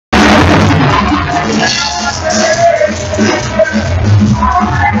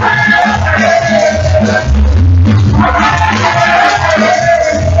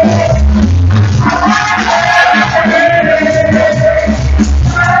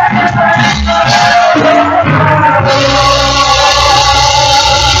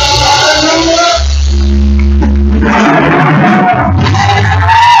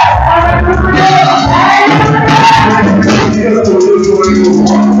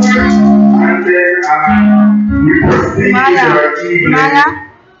Maya.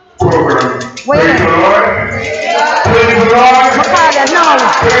 Program. Wait a Praise the minute. Lord. Praise the Lord. Makaya, no.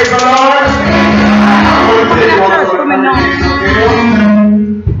 Praise the Lord. I'm going to take one for the night.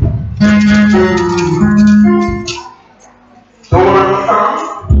 Don't want to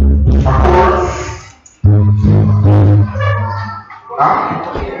song? A chorus? Huh?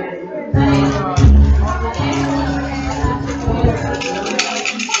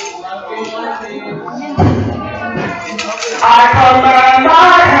 I command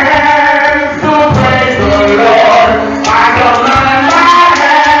my hands to praise the Lord. I command my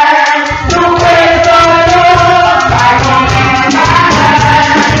hands to praise the Lord. I command my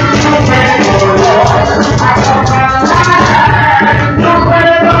hands to praise the Lord. I command my hands to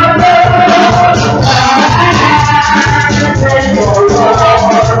praise the Lord. Praise the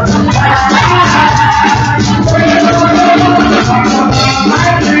Lord. Praise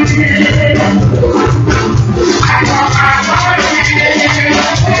the Lord.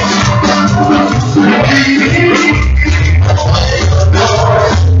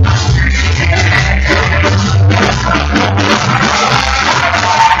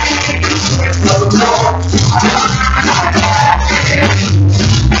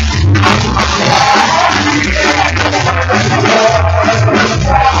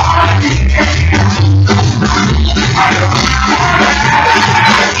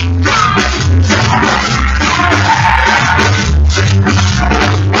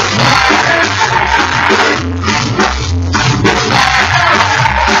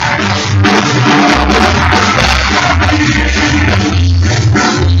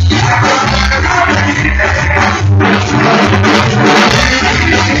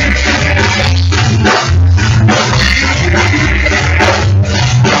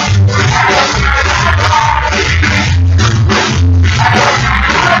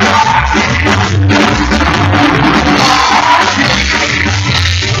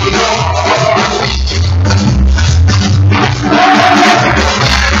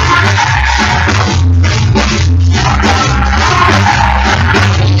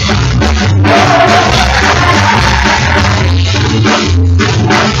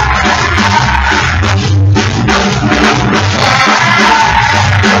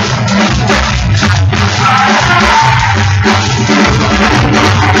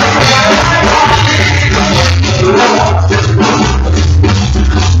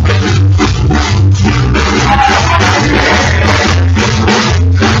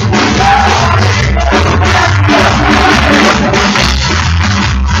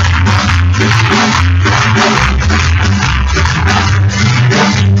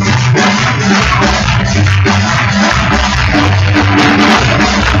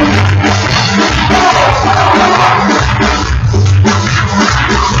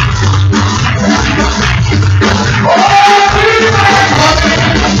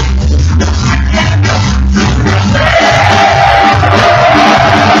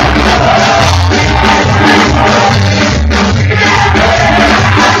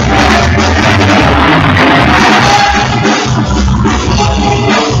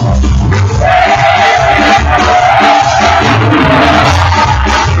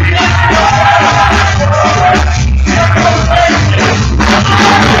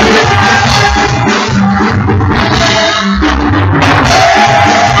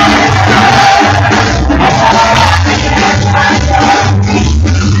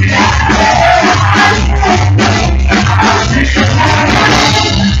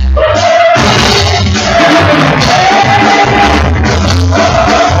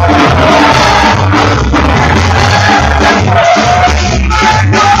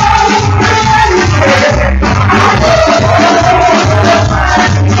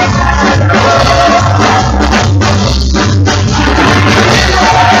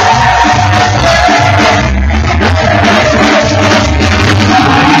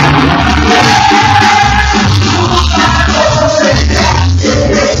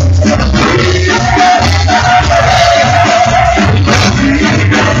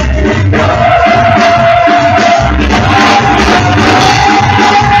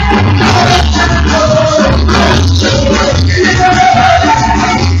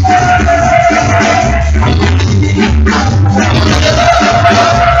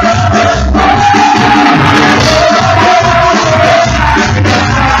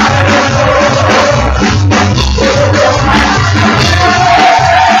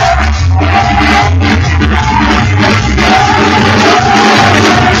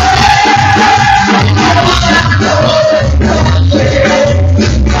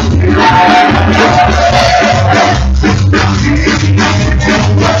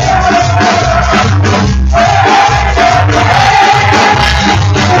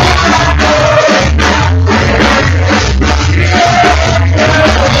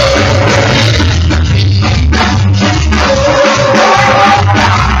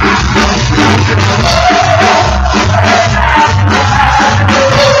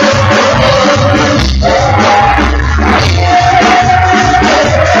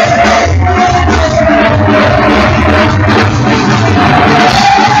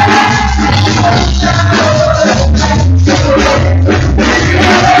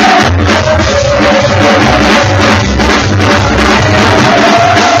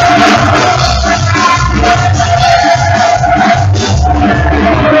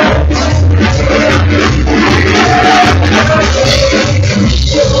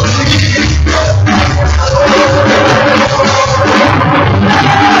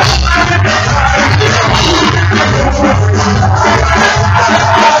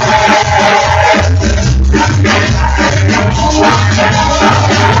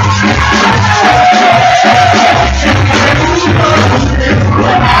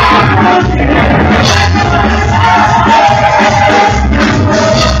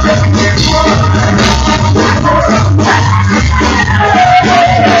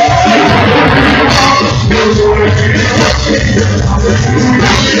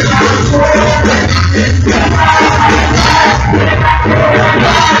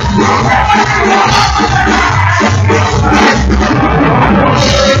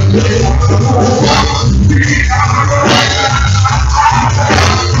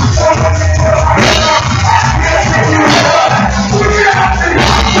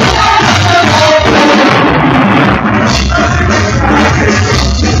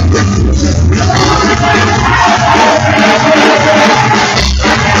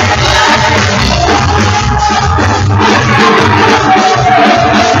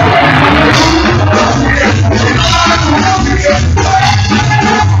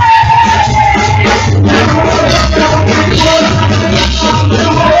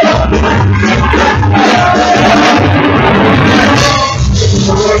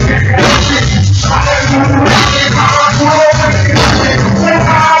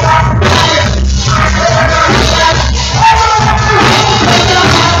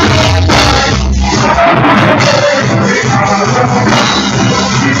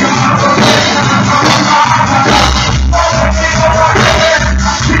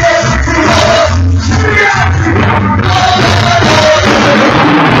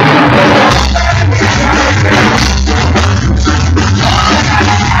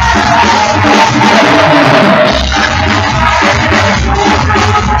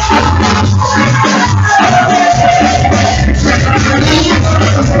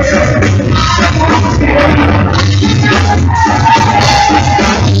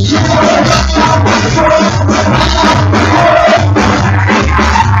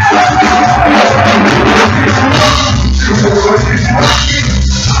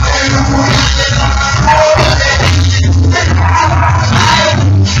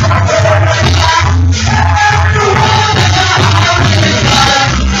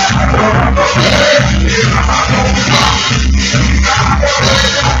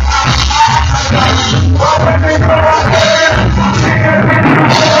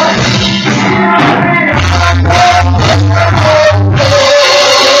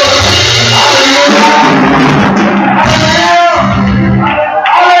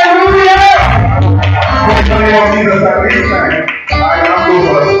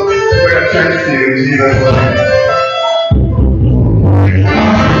 bless you in Jesus' name. Praise the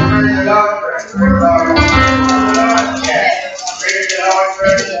Lord. Praise the Lord. Yes. Praise the Lord.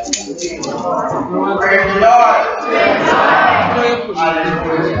 Praise the Lord.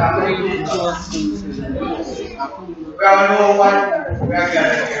 Hallelujah. We all know what we are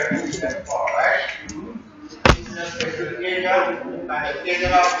gathered here for, right? This is a special occasion, and the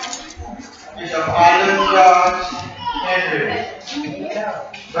occasion of Bishop Alan George Henry's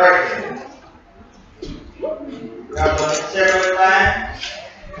birthday. We have done it several times.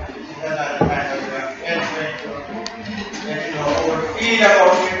 This is another time that we have entering to let you know how we feel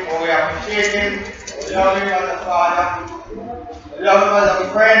about him, how we appreciate him, we love him as a father, we love him as a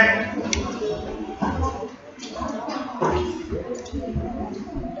friend.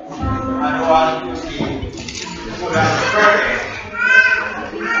 And want to see good as a birthday.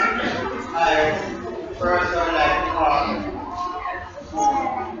 I first would like to call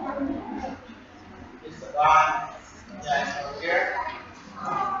Mr. Bond that's over here.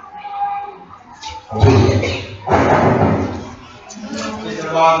 Mr.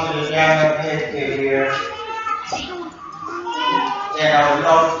 Bond to the general head here. And I would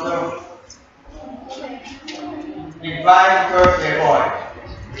love to invite the birthday boy.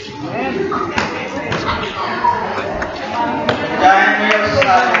 Daniel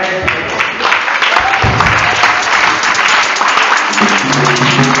Saturday.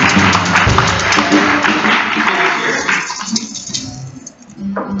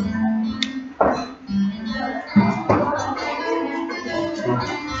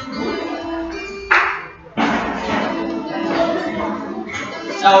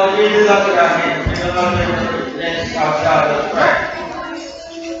 Now we need to look at him. Let's shout out the prayer.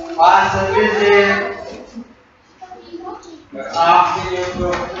 Pastor Busy, we're asking you to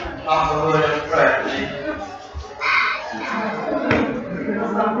have a word of prayer.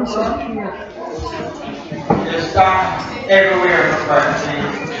 Just start everywhere for prayer,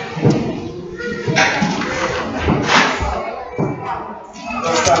 please.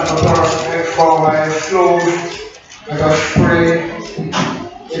 Let's stand for my close. Let us pray.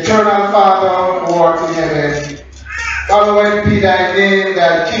 Eternal Father who art in heaven, hallowed be thy name,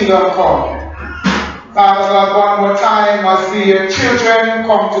 thy kingdom come. Father God, one more time as we your children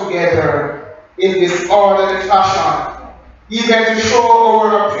come together in this orderly fashion, even to show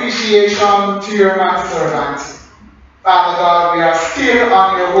our appreciation to your manservant. Father God, we are still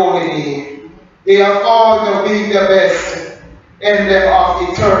on your holy day. They have all the week the best, and them of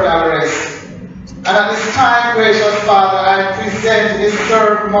eternal rest. And at this time, gracious Father, I present this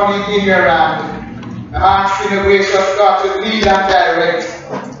ceremony in your hand. I'm asking the gracious God to lead and direct.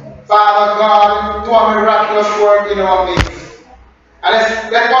 Father God, do a miraculous work in our midst. And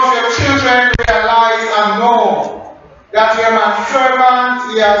let us, your children, realize and know that your manservant,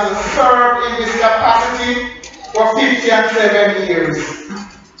 he has served in this capacity for 57 years.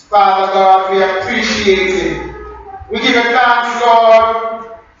 Father God, we appreciate it. We give you thanks, Lord,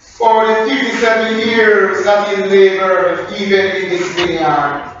 for the 57 years that he labored even in this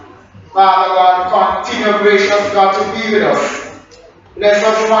vineyard. Father God, continue, gracious God, to be with us. Bless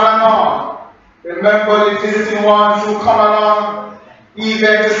us one and all. Remember the visiting ones who come along,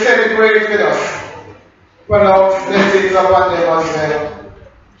 even to celebrate with us. Pronounce blessings upon them as well.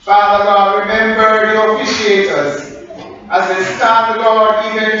 Father God, remember the officiators as they stand, Lord,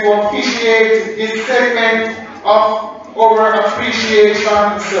 even to officiate this segment of our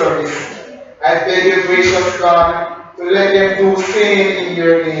appreciation service. I beg you, gracious God, to let them do same in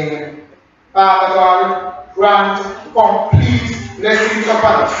your name. Father God, grant complete blessings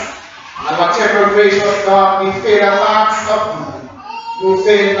upon us. And whatever gracious God we fail to ask of you, you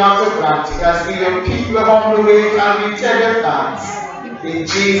fail not to grant it. As we your people humbly wait and we tell you thanks. In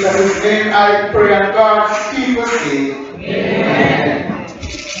Jesus' name I pray, and God's people say, Amen.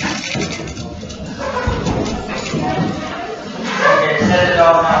 Okay, set it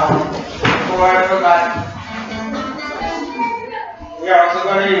all now. Before I forgot, we are also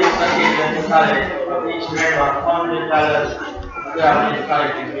going to use the occasion to collect from each member $100. We are in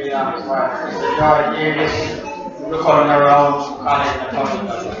collecting $3 for Mr. George Davis to come around to collect the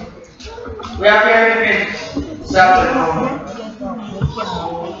 $100. We are very big afternoon.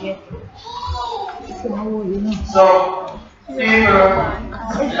 So, people,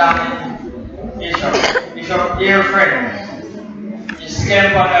 Bishop, dear friends, just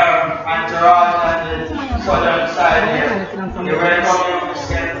came on our entourage on the southern side here. You welcome you,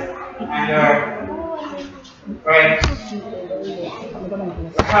 Mr. and your friends.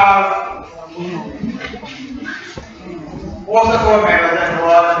 We have most of our members and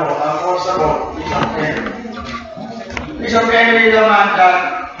most about Bishop Henry. Bishop Henry is a man that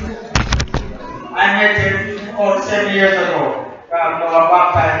I met him about 7 years ago. I'm a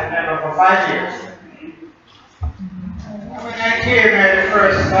baptized member for 5 years. When I came here the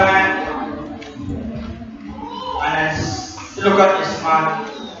first time, and I look at this man,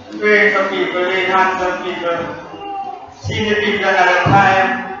 praying for people, laying hands on people, seeing the people that at the time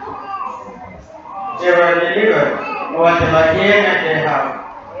they were delivered, whatever ailment they have.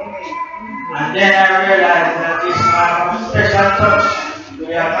 And then I realized that this man has a special touch to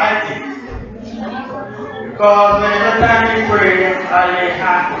the Almighty. Because whenever time we pray, I lay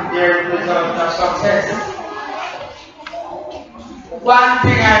hands, there is result of success. One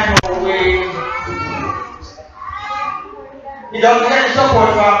thing I know, we don't get the support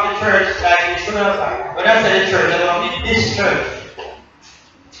from the church like we should have. When I say the church, I don't mean this church.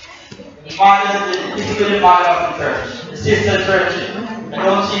 The mother, this is the mother of the church, the sister church. I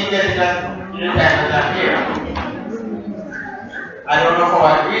don't see getting that in the time that I'm here. I don't know for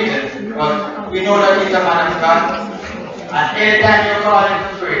what reason, but we know that he's a man of God. And anytime you call him to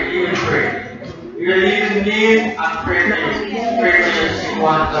pray, he will pray. He will leave his need and pray for you. Pray for your sick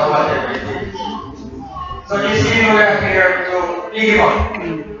ones or whatever it is. So this evening we are here to pick him up.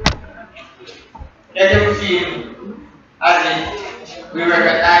 Let him feel as if we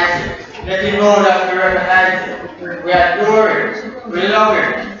recognize him. Let him know that we recognize him. We adore him. We love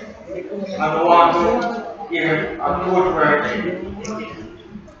him. And we want to give him a good birthday.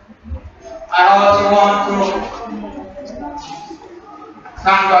 I also want to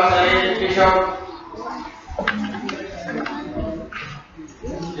congratulate the Bishop.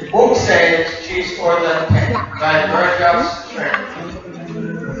 The book says she's more than 10 by virtue of strength.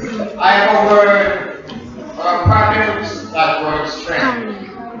 I have a word or a practice that word strength.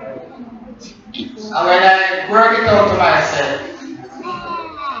 And when I work it out to myself,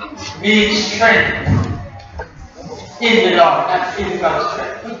 means strength in the Lord, not physical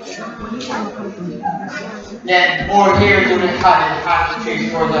strength. Then more here to the hand and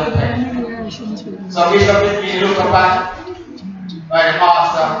trees for the pen. So Bishop is being looked upon by the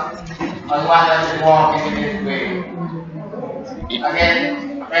Master as one that is walking in his way. Again,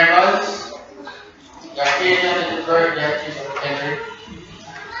 members, the occasion is the birthday of Bishop Henry.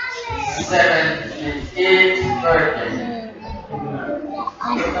 78th birthday.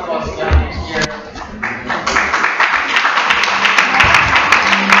 Give the most young here.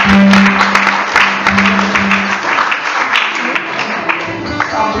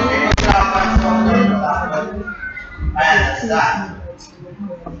 Some people laugh and some don't laugh, but I understand.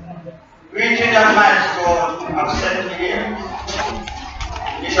 Reaching that milestone of 70 years,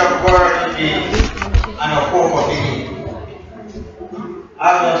 Bishop Word to be and a hope of being. I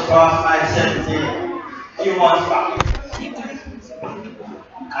was past my 70 few months back.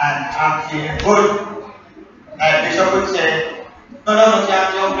 And I'm feeling good. Like Bishop would say, no, Jack,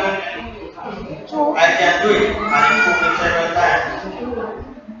 I can do it. And it took me several times.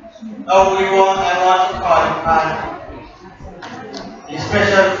 Now I want to call him his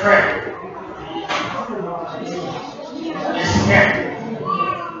special friend. His Ken.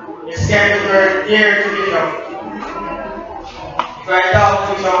 His Ken is very dear to Bishop. If I talk to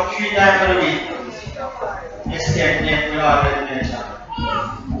Bishop 3 times a week, his Ken name will always mention.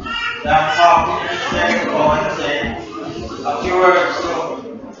 I'm happy to go and say a few words to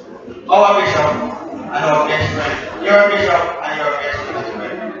our Bishop and our best friend. Your Bishop and your best friend.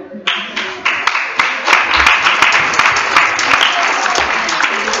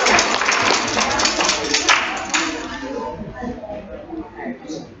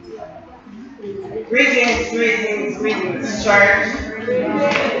 Greetings, church.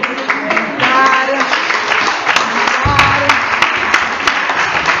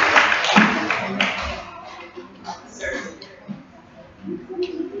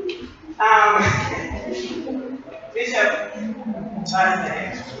 Bishop,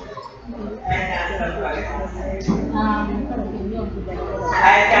 I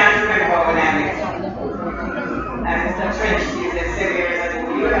can't remember when I met you. And Mr. Trench is the 7 years ago.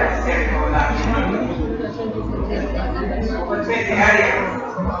 You have 7 years ago. For 20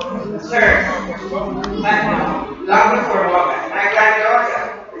 years, church, long before Morgan, my granddaughter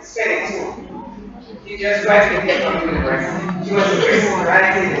is 22. She just graduated from university. She was a Christian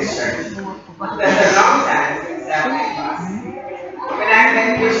right in this church. That's a long time since I went past. When I met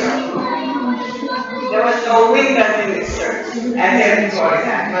Bishop, there was no windows in this church. I tell people all the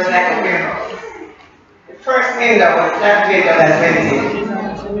time, it was like a warehouse. The first window was that window that went in.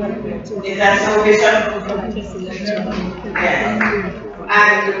 Is that so, Bishop? Yes.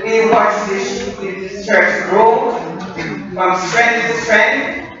 And we watched this church grow from strength to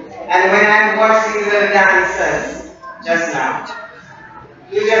strength. And when I'm watching the dancers just now,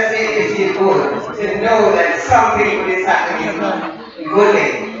 You just make me feel good to know that something good is happening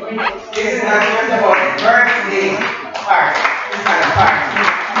goodly. This is not just about the birthday part. It's not a part.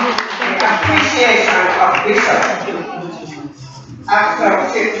 The appreciation of Bishop after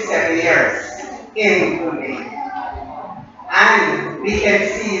 57 years in Goodly. And we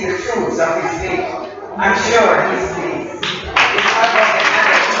can see the fruits of his labor. I'm sure he's pleased. It's not just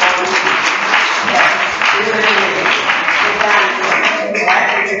another yes,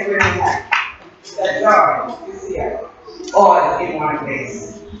 it's the joy is here, all in one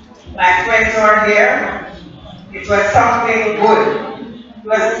place. My friends who are here, it was something good. It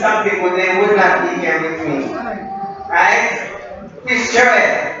wasn't something good, they would not be here with me. Right? Chris Joel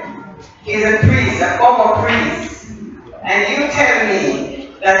is a priest, a Bobo priest. And you tell me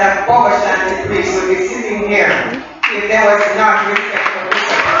that a Bobo Shanti priest would be sitting here if there was not respect for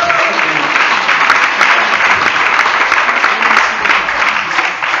Bishop.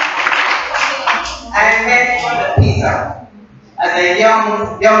 I met Brother Peter as a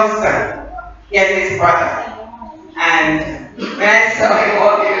youngster, yet his brother. And when I saw him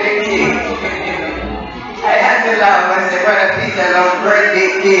walking with a cake, I had to laugh and say, Brother Peter loves birthday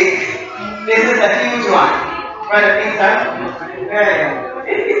cake. This is a huge one. Brother Peter,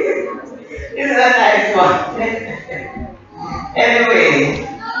 this is a nice one. Anyway,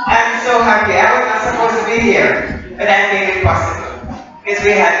 I'm so happy. I was not supposed to be here, but I made it possible because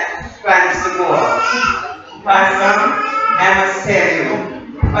we had plans to go out. Pastor, I must tell you,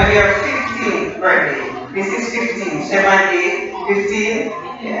 on your 15th birthday, this is 15, 15,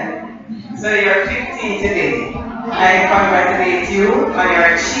 yeah. So you're 15 today. I congratulate you on your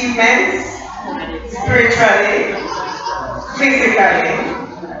achievements, spiritually, physically,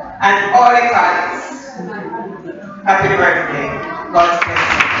 and all the parts. Happy birthday. God bless you.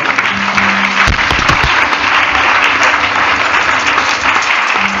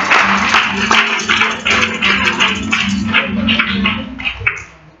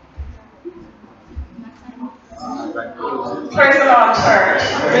 Praise the Lord, church.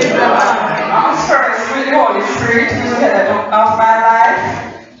 Praise the Lord. I'm first with the Holy Spirit, who's the head of my life.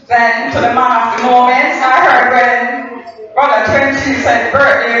 Then to the man of the moment, I heard when Brother Twenty said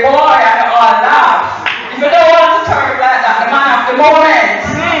birthday boy and all laugh. If you don't want to turn like that, the man of the moment,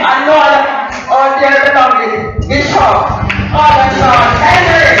 I know that our dear beloved Bishop, Father George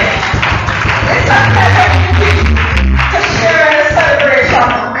Henry, it's a pleasure to share in the celebration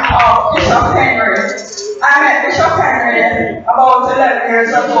of Bishop Henry. I met Bishop Henry about 11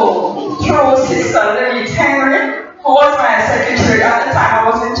 years ago through Sister Lily Henry, who was my secretary at the time. I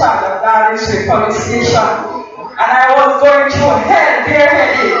was in charge of that district police station. And I was going through hell,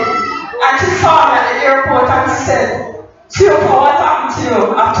 bareheaded. And she saw me at the airport and said, Tiopa, what happened to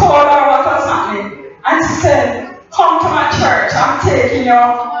you? I told her what was happening. And she said, come to my church, I'm taking you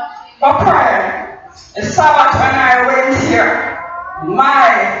for prayer. The Sabbath when I went here,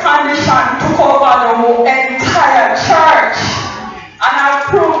 my condition took over the entire church. And I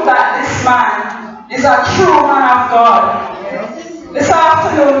proved that this man is a true man of God. This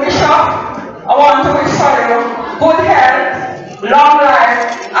afternoon, Bishop, I want to wish for you good health, long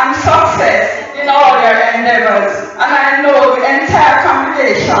life, and success in all your endeavors. And I know the entire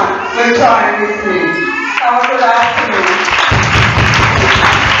congregation will join with me. Have a good afternoon.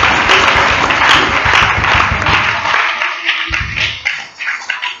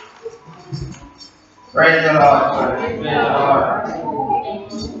 Praise the Lord. Praise the Lord.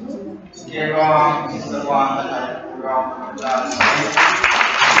 Give on is the one that I wrong from God's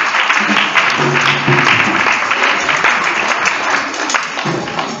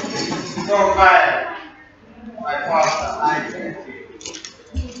Profile by Pastor Isaac.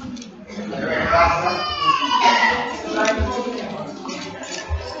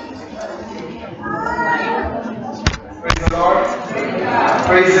 Praise the Lord.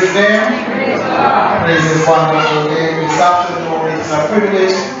 Praise His name. Praise His wonderful name. This afternoon it's a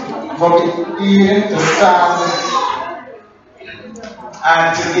privilege for me to stand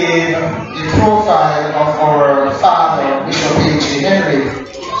and to give the profile of our father, Bishop H.G. Henry.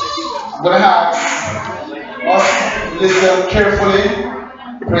 I'm going to ask us listen carefully,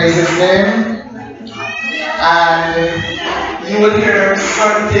 praise His name, and you will hear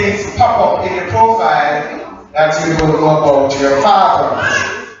certain things pop up in the profile that you will know about your father.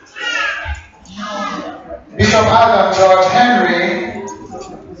 Bishop Adam George Henry,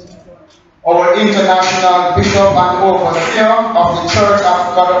 our international bishop and overseer of the Church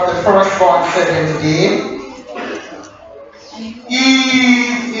of God of the Firstborn Seventh Day.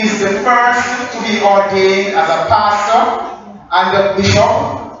 He is the first to be ordained as a pastor and a bishop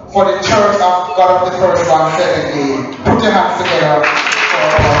for the Church of God of the Firstborn Seventh Day. Put your hands together for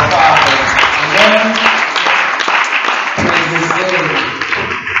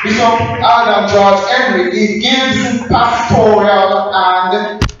Bishop Adam George Henry, he gives pastoral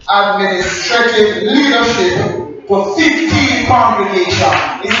and administrative leadership to 15 congregations.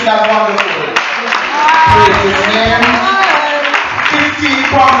 Isn't that wonderful? Praise his name.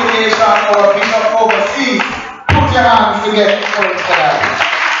 15 congregations or bishop overseas. Put your hands together for that.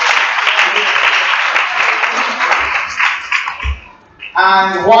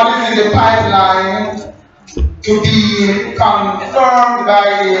 And one is in the pipeline to be confirmed by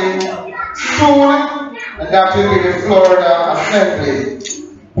him soon, and that will be the Florida Assembly.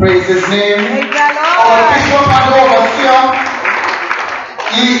 Praise his name. Our bishop and overseer,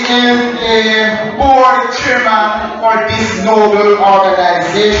 he is a board chairman for this noble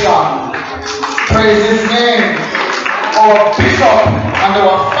organization. Praise his name. Our bishop and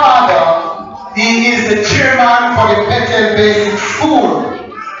our father, he is the chairman for the Bethel Basic School.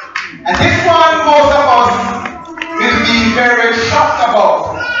 And this one, most of us will be very shocked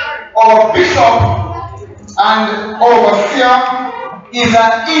about. Our bishop and overseer is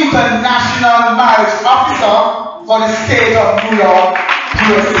an international marriage officer for the state of New York,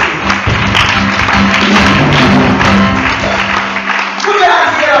 USA. Put your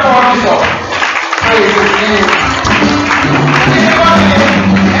hands together for our bishop. Praise his name.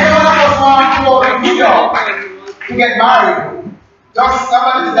 Anyone of us want to go to New York to get married? Just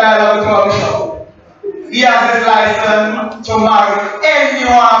somebody's dialogue with our bishop. He has his license to marry any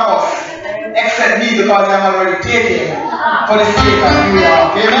one of us, except me because I'm already taken for the state of New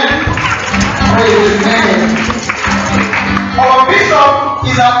York. Amen? Praise his name. Our bishop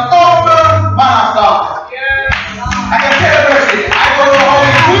is an humble man of God. I can tell you everything. I don't know how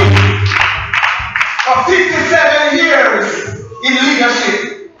he do it. For 57 years in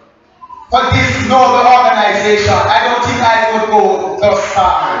leadership for this noble organization, I don't think I could go thus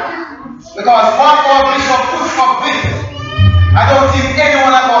far. Because what our bishop puts up with, I don't think any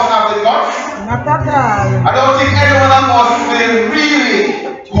one of us have the guts. Not at all. I don't think any one of us will really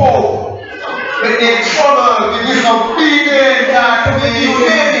cope with the trouble, the disobedience, and the you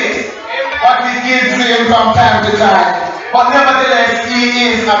name it, what we give to him from time to time. But nevertheless,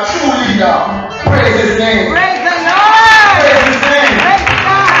 he is a true leader. Praise his name. Praise the Lord. Praise his name. Praise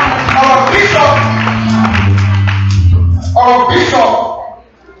God. Our bishop,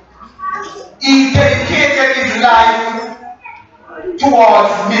 he dedicated his life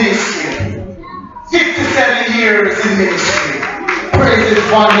towards ministry. 57 years in ministry. Praise his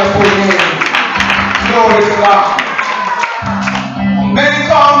wonderful name. Glory to God. Many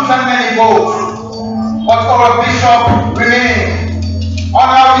comes and many goes, but our bishop remains.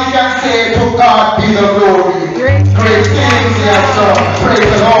 Honor we can say to God be the glory. Great things he has done. Praise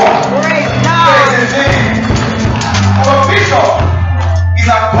the Lord. Praise his name. Our bishop is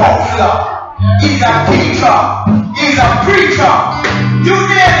a counselor. He's a teacher. He's a preacher. You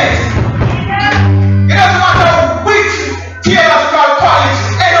name it. It doesn't matter which theological college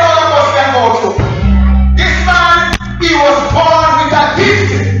any one of us can go to. This man, he was born with a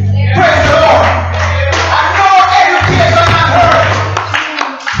gift. Praise the Lord. And no education on earth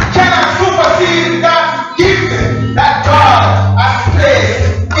cannot supersede that gift that God has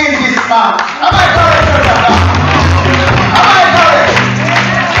placed in this man. Am I correct, Church of God? Am I correct?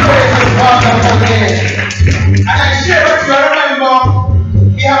 Praise his wonderful name. And I share with you, I remember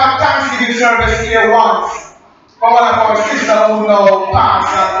we have a Thanksgiving service here once for one of our sisters who now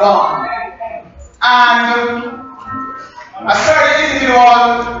passed and gone. And a certain individual,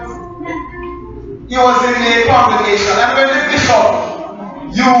 he was in the congregation, and when the bishop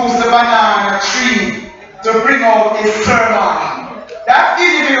used the banana tree to bring out his sermon, that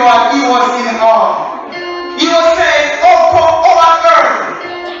individual, he was in awe. He was saying, oh, come over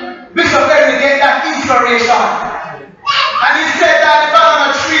earth. Bishop Henry get that inspiration. And he said that the banana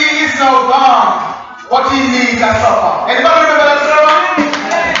tree is now gone, but he needs a supper. Anybody remember that sermon?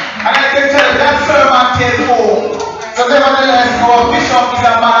 And I can tell you that sermon came home. So nevertheless, our bishop is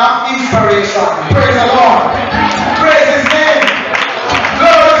a man of inspiration. Praise the Lord. Praise his name.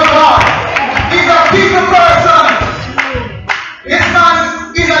 Glory to God. He's a people person. This man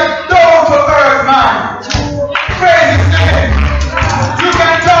is a down-to-earth man. Praise his name. You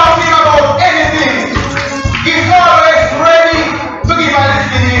can talk to him about anything. He's always ready to give a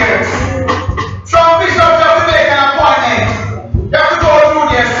listening ears. Some bishops have to make an appointment. They have to go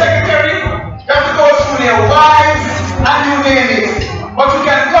through their secretary. They have to go through their wives, and you name it. But you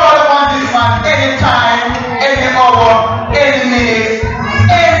can call upon this man anytime, any hour, any minute,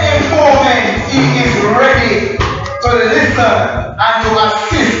 any moment. He is ready to listen and to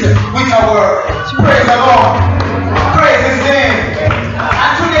assist with a word. Praise the Lord. Praise his name.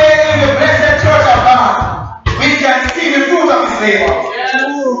 And today in the blessed Church of God, we can see the fruit of his labor.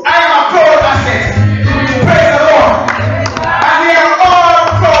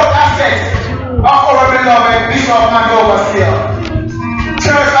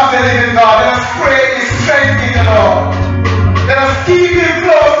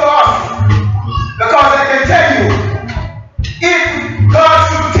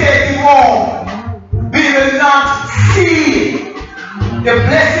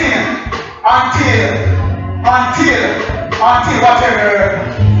 blessing until whatever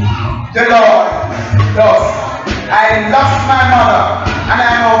the Lord does. I lost my mother, and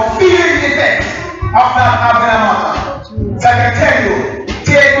I am feeling the effects of not having a mother. So I can tell you,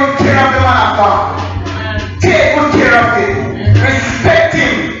 take good care of the man of God. Take good care of him. Respect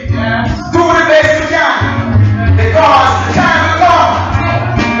him. Do the best you can. Because the time will come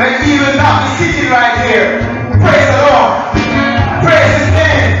when he will not be sitting right here. Praise the Lord. Praise his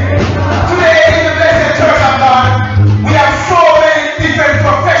name. Today in the blessed church of God, we have so many different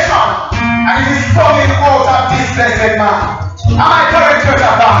professions, and it is coming out of this blessed man. Am I correct, church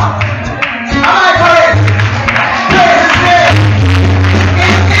of God? Am I correct? Praise his name.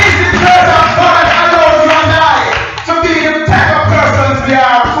 It is the church of God that allows you and I to be the type of persons we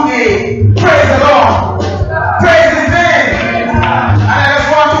are today. Praise the Lord. Praise his name. And I just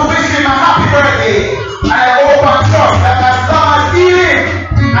want to wish him a happy birthday. And I hope and trust that as long as he lives,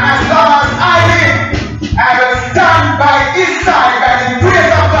 and as long as I live, I will stand by his side, by the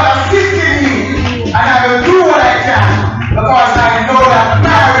grace of God assisting me, and I will do what I can, because I know that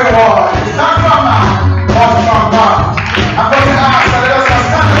my reward is not from man, but from God. I'm going to ask that let us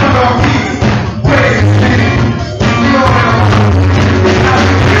stand up on our feet. Praise his name.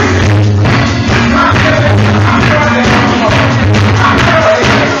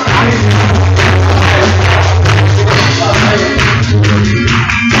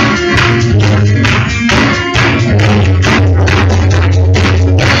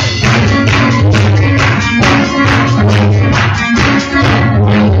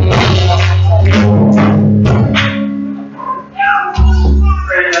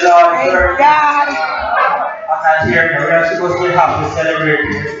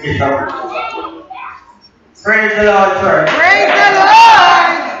 Praise the Lord, church. Praise the Lord.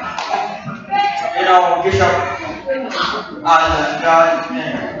 You know, Bishop Allen John,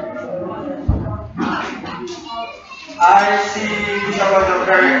 I see Bishop as a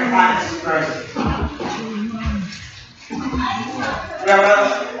very honest person. We have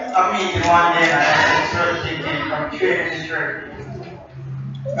a meeting one day and I started thinking from church to church.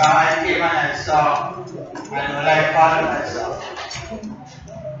 I came and I saw, and when I followed myself,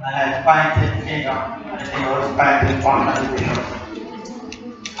 and I pointed finger, and he was pointing one at the bishop.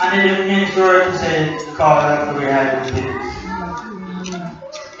 And he didn't mean to say, because that's the way I do things.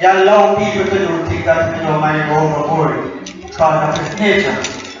 He allowed people to do things that we don't mind overboard, because of his nature.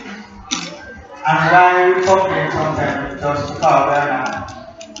 And why we complain sometimes just because we are not,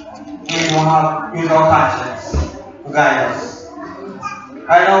 we don't have no conscience to guide us.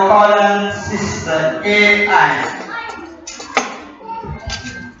 I now call on Sister A.I.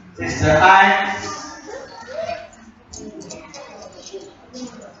 Sister I.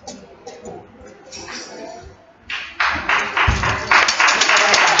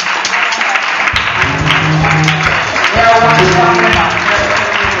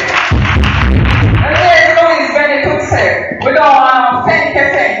 We don't want to thank you.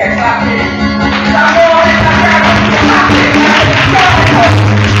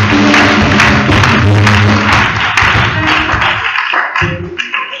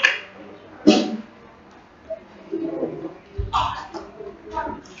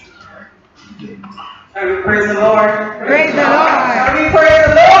 Shall we praise the Lord? Praise the Lord. Shall we praise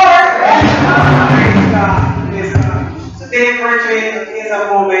the Lord? Praise God. Praise God. Today, virtually, is a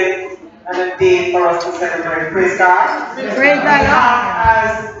moment and a day for us to celebrate. Praise God. Praise the Lord.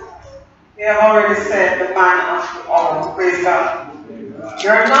 As we have already said, the man of all. Praise God.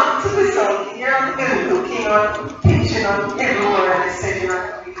 You're not to be sulky. You're not to be looking on, teaching on everywhere, and they said you're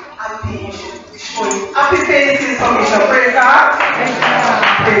not to be happy. You should be showing happy faces for Bishop. Praise God.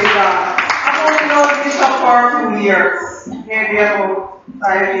 Praise God. I've only known Bishop for a few years, maybe about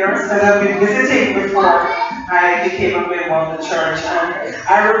 5 years, because I've been visiting before I became a member of the church. And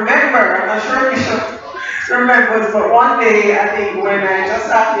I remember, I'm not sure Bishop remembers, but one day, I think when I just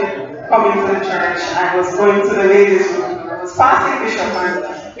started coming to the church, I was going to the ladies' room. I was passing Bishop,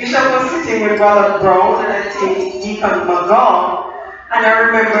 and Bishop was sitting with Brother Brown and I think Deacon McGaw. And I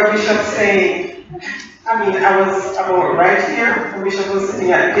remember Bishop saying, I was about right here, and Bishop was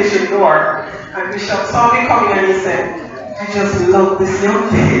sitting at the kitchen door, and Bishop saw me coming and he said, I just love this young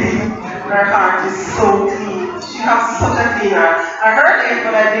lady. Her heart is so clean. She has such a clean heart. I heard it,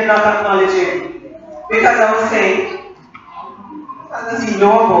 but I did not acknowledge it. Because I was saying, what does he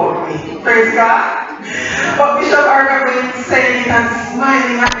know about me? Praise God. But Bishop, I remember him saying it and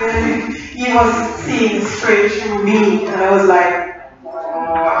smiling at me. He was seeing straight through me, and I was like, oh,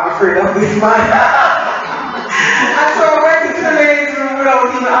 I'm afraid of this man. And so I went into the ladies' room without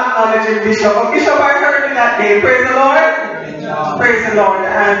even acknowledging Bishop. But Bishop, I heard it that day. Praise the Lord. Praise the Lord.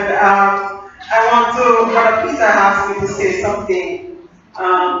 And I want to, Brother Peter asked me to say something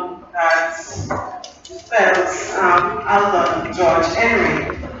that spells Alden George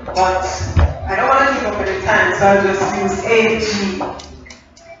Henry, but I don't want to take up any time, so I'll just use A.G.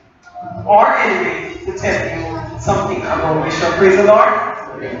 or Henry to tell you something about Bishop. Praise the Lord.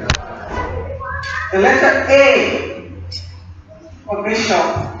 The letter A for Bishop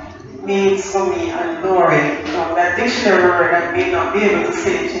means for me alluring. Now, that dictionary word I may not be able to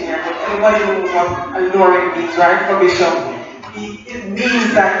say it in here, but everybody knows what alluring means, right? For Bishop, it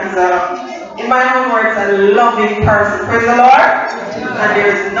means that he's in my own words, a loving person. Praise the Lord. And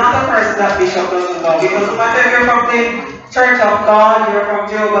there is not a person that Bishop doesn't love. It doesn't matter if you're from the Church of God, you're from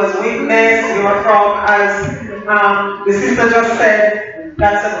Jehovah's Witness, you're from, as the sister just said,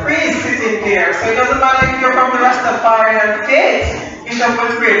 that's a priest sitting there. So it doesn't matter if you're from the Rastafarian faith, Bishop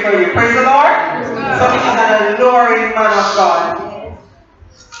will pray for you. Praise the Lord. So he's an alluring man of God.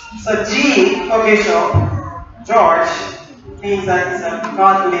 So G for Bishop George means that he's a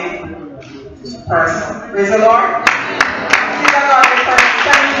godly person. Praise the Lord. He's a godly person.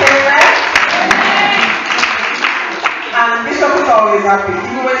 Can you say that? And Bishop is always happy.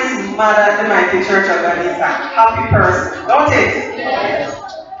 Even when he's mad at the mighty church of God, he's a happy person. Don't it?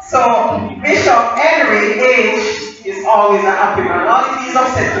 So Bishop Henry H. is always a happy man. All if he's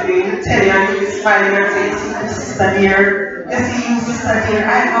upset today, he'll tell you and he'll be smiling and saying, see, Sister dear, you see you, Sister dear,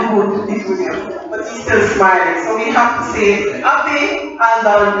 I'm not going to this with you. But he's still smiling. So we have to say, happy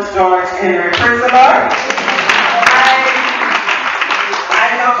Alden George Henry. Praise the Lord.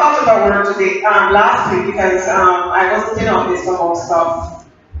 I come to the word today, last week, because I wasn't in office for most of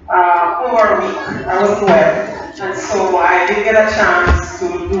over a week. I wasn't well. And so I didn't get a chance to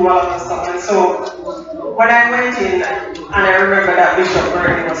do all of the stuff. And so when I went in, and I remember that Bishop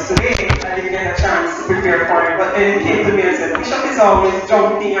birthday was today, I didn't get a chance to prepare for it. But then he came to me and said, Bishop is always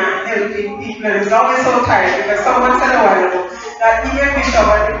jumping and helping people, and he's always so tired, because someone said a while ago that even Bishop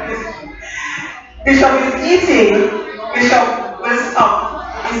is eating, Bishop will stop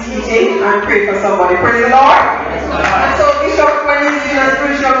his eating and pray for somebody. Praise the Lord. And so Bishop, when he's in a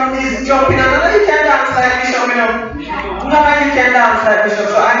spiritual room, he's jumping, and none of you can dance like Bishop, you know. None of you can dance like Bishop.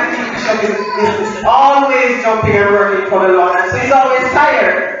 So I think Bishop is always jumping and working for the Lord. And so he's always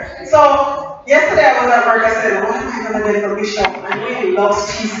tired. So yesterday I was at work, I said, what am I going to do for Bishop? I know he loves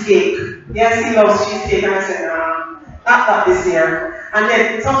cheesecake. Yes, he loves cheesecake. And I said, nah, not that this year. And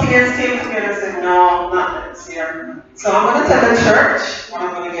then something else came to me and I said, no, not this year. So I'm going to tell the church what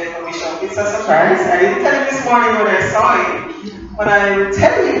I'm going to get for Bishop. It's a surprise. I didn't tell him this morning when I saw him, but I will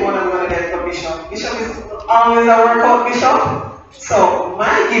tell you what I'm going to get for Bishop. Bishop is always a workout Bishop. So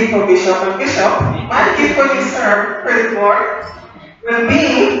my gift for Bishop and Bishop, my gift for you, sir, praise the Lord, will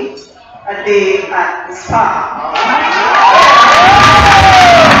be a day at the spa.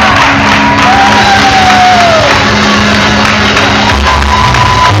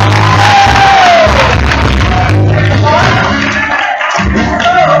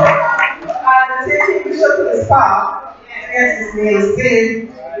 His nails did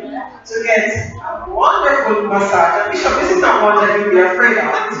to get a wonderful massage. And Bishop, this is not one that you'll be afraid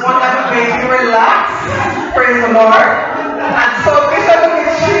of. It's one that will make you relax. Praise the Lord. And so Bishop will be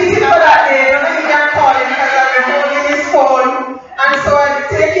treated for that day. None of you can call him because I've been holding his phone. And so I'll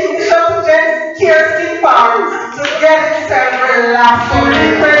be taking Bishop to Jen's Care Skin Farm to get himself relaxed.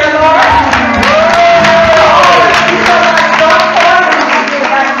 Praise the Lord. Bishop has not called me.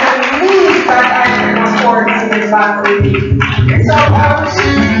 That's the least that I can afford to be back with you. So I wish you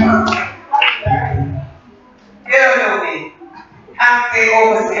don't know me. I'm the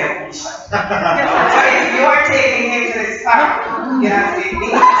overseer. So if you are taking him to this park, you have to take me.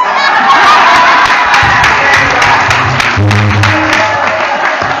 I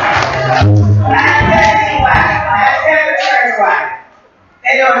tell the church why.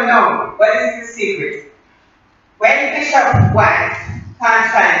 They don't know, but this is the secret. When Bishop's wife can't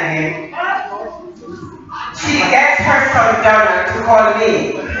find him, she gets her son Donald to call me.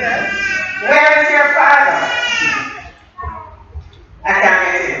 Where is your father? I can't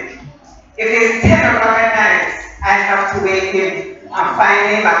get him. If it's 10 o'clock at night, I have to wake him and find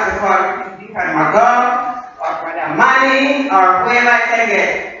him. I have to call my God or Brother Manny or whoever I can get.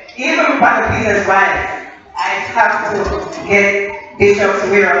 Even Brother Peter's wife, I have to get Bishop to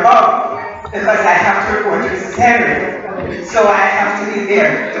wear a glove because I have to report to Mrs. Henry. So I have to be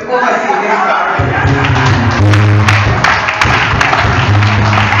there to oversee this part.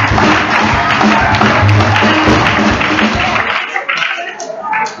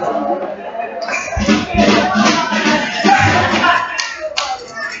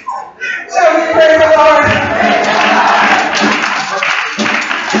 Shall we praise the Lord?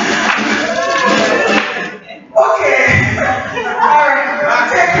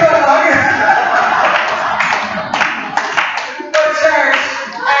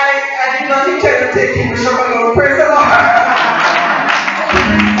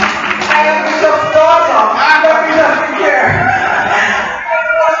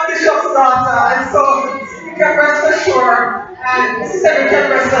 And Sister can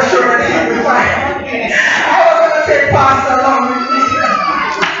rest assured that he'll be fine. I was going to take Pastor along with me.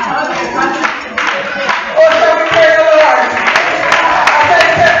 Oh, shall we praise the Lord? As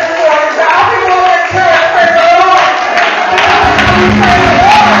I said before, it's a happy moment, church. Praise the Lord. Praise the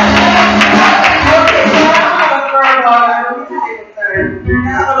Lord. Okay, so I have a verbal. I don't need to take the time.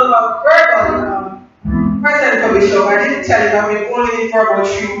 I have a little verbal present for Bishop. I didn't tell you I've been only in for about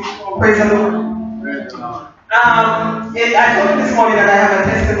 3. Praise the Lord. I told him this morning that I have a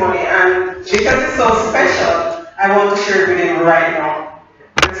testimony, and because it's so special, I want to share it with him right now.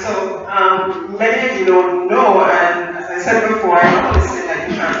 And so, many of you don't know, and as I said before, I don't want to say that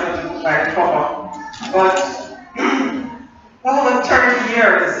you can't judge a book by the cover, but for over 30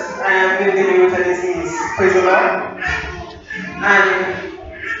 years, I have been dealing with a disease, praise the Lord. And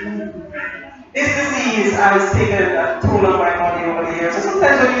this disease, I was taking a toll on my body over the years. So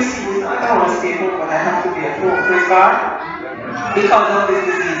sometimes when you see this, I don't want to stay home, but I have to be at home, praise God, because of this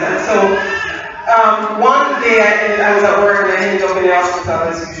disease. And so, one day I was at work and I ended up in the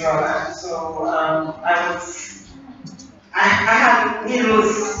hospital as usual. And so, I had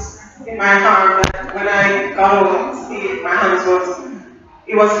needles in my arm, and when I got out of sleep, my hands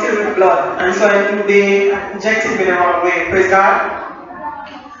it was filled with blood. And so I knew they injected me the wrong way, praise God.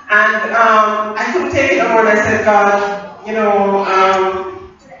 And I couldn't take it anymore, and I said, God, you know,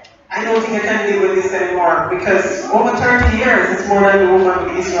 I don't think I can deal with this anymore, because over 30 years, it's more than the woman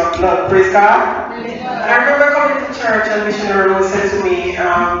with the issue of blood, praise God. And I remember coming to church, and missionary Rose said to me, I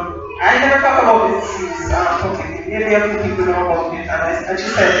never talk about this disease, maybe a few people know about it, and she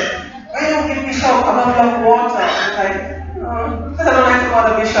said, why don't you give Bishop a bottle of water? And I was like, because I don't like to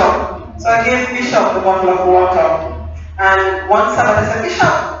bother Bishop. So I gave Bishop the bottle of water. And one Sabbath I said,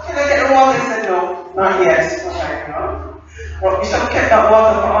 Bishop, can I get the water? He said, no, not yet. Okay, no. Well, Bishop kept that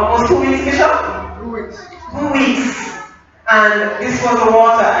water for almost 2 weeks, Bishop? 2 weeks. 2 weeks. And this was the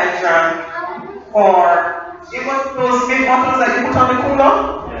water I drank for, it was those big bottles that you put on the cooler.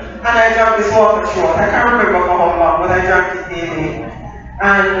 And I drank this water short. I can't remember for how long, but I drank it daily.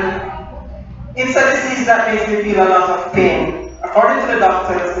 And it's a disease that makes me feel a lot of pain. According to the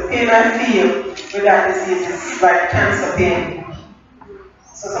doctors, the pain I feel with that disease is like cancer pain.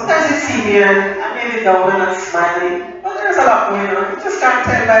 So sometimes you see me and I may be down and not smiling, but there's a lot going on. You just can't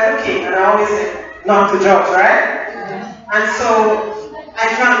tell by looking, and I always say not to judge, right? And so I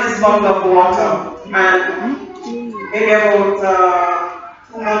drank this bottle of water, and maybe about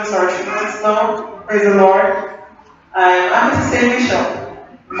 2 months or 3 months now, praise the Lord, I'm going to say Bishop,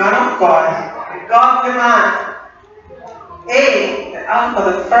 man of God, godly man. A, the Alpha,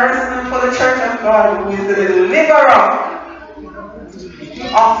 the first and for the Church of God, who is the deliverer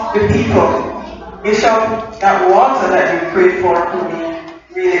of the people. Bishop, that water that you prayed for me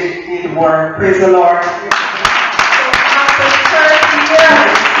really did work. Praise the Lord. So after 30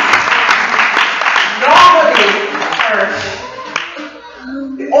 years, normally, church,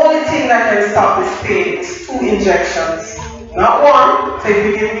 the only thing that can stop this pain is 2 injections. Not one. So if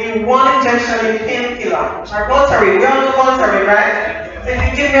you give me 1 injection in painkiller, or Voltaren, we all know Voltaren, right? So if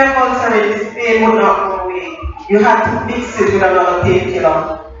you give me a Voltaren, this pain would not go away. You have to mix it with another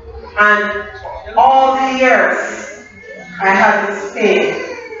painkiller. And all the years I had this pain,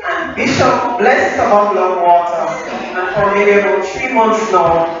 and Bishop blessed a bottle of water, and for maybe about 3 months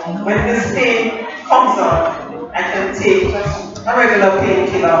now, when this pain comes on, I can take just a regular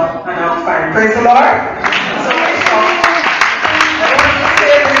painkiller and I'm fine. Praise the Lord. So Bishop,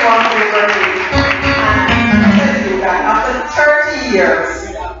 one favor me, and I tell you that after 30 years,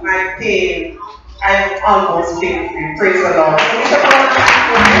 my pain, I am almost pain free. Praise the Lord.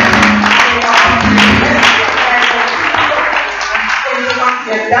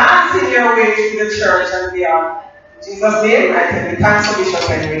 You're dancing your way through the church and beyond. In Jesus' name, I tell you, thanks for Bishop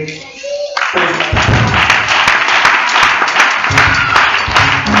Henry.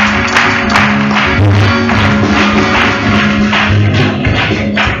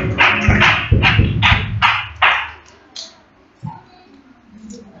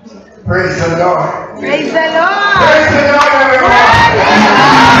 Praise the Lord. Praise the Lord. Praise the Lord. Praise the Lord, everyone.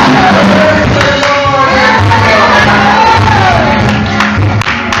 Praise the Lord.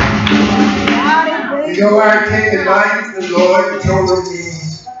 You know, I take the night the Lord told me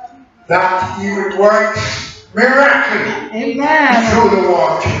that He would work miraculously through the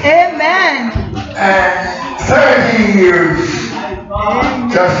water. Amen. And 30 years,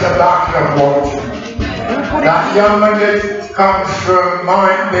 just a bottle of water. That young man that comes from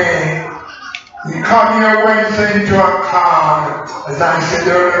Mount Maine, he come here Wednesday into a car, as I said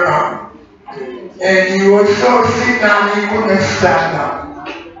earlier on, and he was so sick now he couldn't stand up.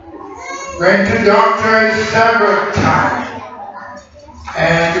 Went to doctors several times,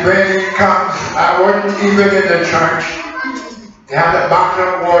 And when he comes, I wasn't even in the church. He had a bottle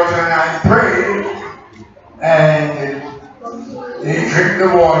of water and I prayed. And he drank the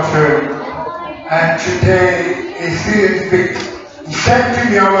water. And today he's feeling fit. He said to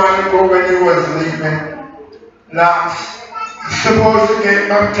me a while ago when he was leaving, last, he's supposed to get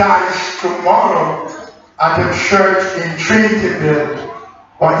baptized tomorrow at a church in Trinity,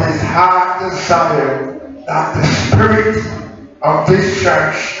 but his heart desire that the spirit of this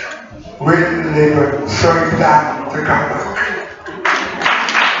church will deliver, so he planned to come back.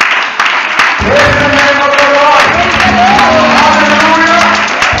 Praise the name of the Lord! Hallelujah!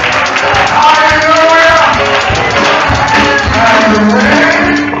 Hallelujah! And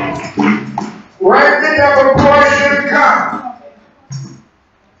when the double portion comes,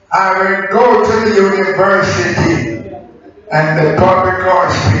 I will go to the university and the public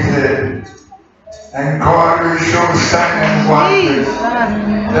hospital, and God will show signs and wonders,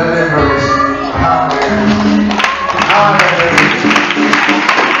 deliverance. Hallelujah. Hallelujah.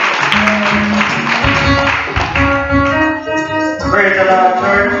 Praise the Lord,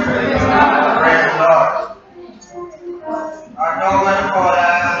 church. Praise the Lord. I know when to call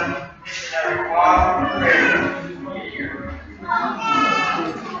that missionary Paul. Praise the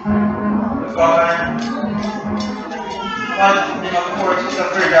government. One, of course, is a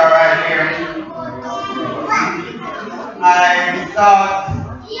prayer right here. I thought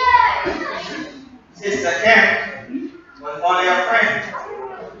Sister Karen was only a friend.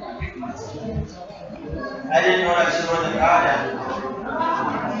 I didn't know that she was a guardian.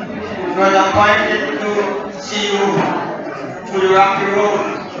 She was appointed to see you through the rocky road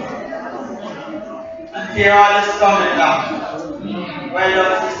and hear all this coming down. Well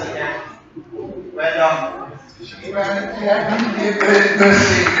done, Sister Karen. Well done. The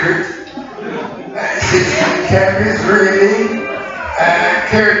secret. Sister Karen is really a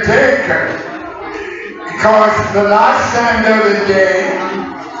caretaker, because the last time the other day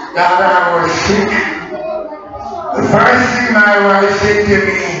that I was sick, the first thing my wife said to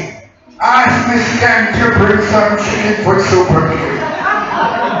me, ask Miss Karen to bring some chicken for super cute.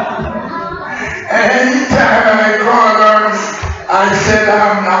 Anytime I called her, I said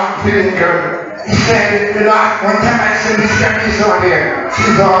I'm not feeling good. He said, one time I said, Miss Karen is not here.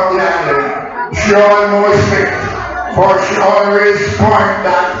 She's on the island. She almost fit, for she always pointed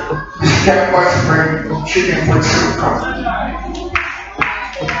that Miss Karen must bring chicken for soup.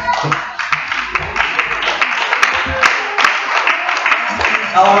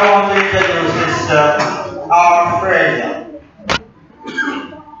 Now I want to introduce this our friend.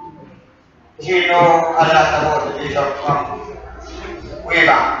 She knows a lot about the bishop from way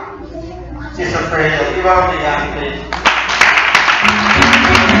back. She's a friend. Give her the young please.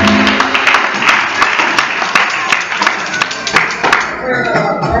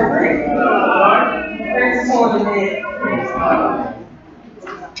 Praise the Holy name.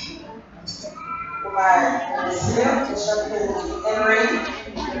 My Bishop, Bishop Henry,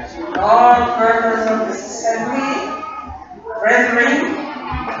 all members of this assembly, brethren,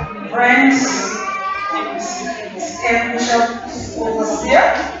 friends, esteemed Bishop Overseer,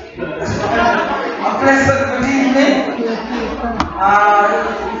 a pleasant good evening.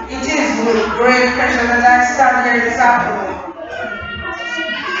 It is with great pleasure that I stand here this afternoon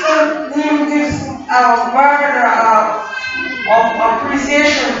to give this word of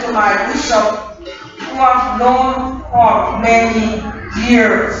appreciation to my bishop, who I've known for many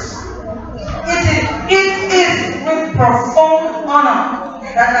years. It is with profound honor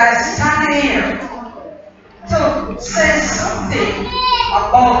that I stand here to say something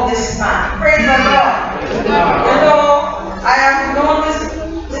about this man. Praise the Lord. You know, I have known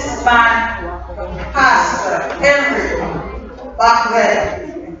this man, Pastor Henry, back then.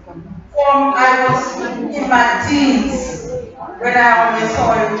 From I was in my teens when I only saw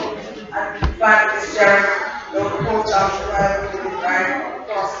him at Baptist Church, the coach of the right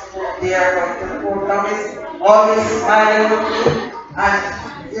across the road there, but the program is always smiling with me. And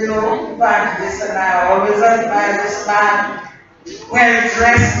you know, Baptist and I always admire this man, well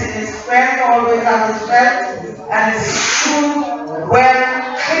dressed in his belt, always on his belt, and his shoe well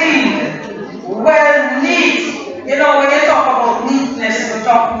clean, well neat. You know, when you talk about neatness, we're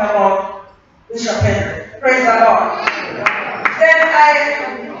talking about Bishop Henry. Praise the Lord. Then I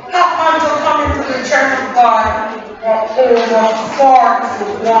happened to come into the Church of God for over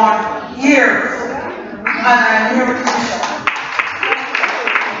 41 years. And I knew Bishop.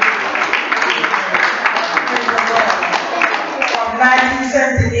 From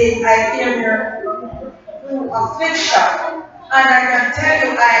 1978, I came here through affliction And I can tell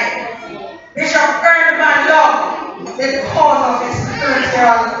you, Bishop earned my love because of his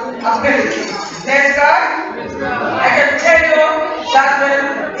spiritual ability. Praise God. I can tell you that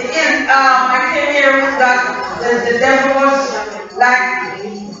when I came here, that the devil was like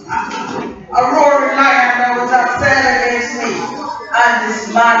a roaring lion that was upset against me. And this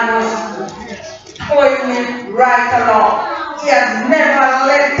man was pulling me right along. He has never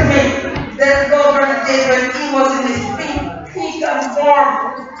led to me. There's no other day when he was in his peak and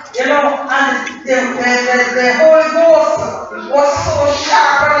form, you know, and the Holy Ghost was so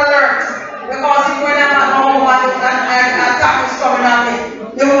sharp and alert. Because when I'm at home and an attack is coming at me,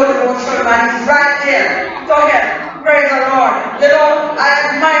 the Holy Ghost should have he's right there. Go ahead. Praise the Lord. You know,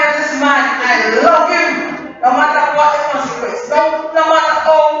 I admire this man. I love him. No matter what the consequence. No matter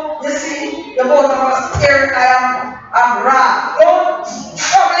how, you see, the both of us here, I'm wrath. Don't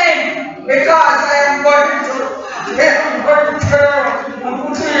trouble him, because I am going to turn and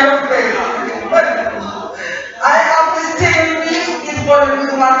put you in your place. I have this thing in me, he's going to be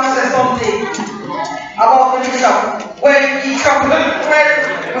the man to say something about the bishop. When he troubled, when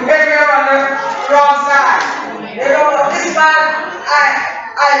we are on the wrong side. You know, this man,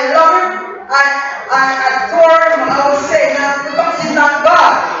 I love him. I adore him. I would say that because he's not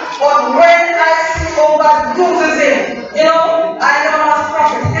God. But when I see how God uses him, you know, I know as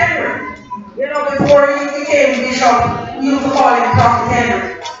Prophet Henry. You know, before he became bishop, we used to call him Prophet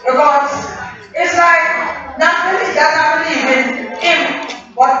Henry. Because it's like, not really that I believe in him,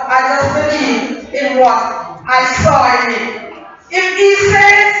 but I just believe in what I saw in him. If he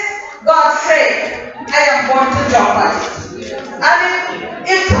says, God says, I am going to jump at it. And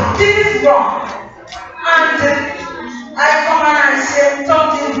if something is wrong, and I come and I say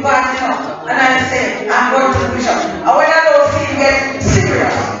something is bad enough, and I say, I'm going to the bishop. And when I don't see him get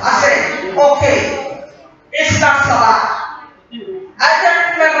serious, I say, okay, it's not so bad. I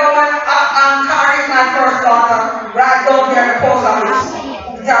can remember when I'm carrying my first daughter right down here at the post office.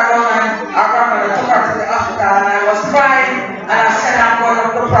 Our grandmother took her to the hospital, and I was crying, and I said, I'm going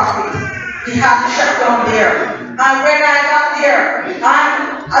up to Prophet. He had to shut down there. And when I got there, and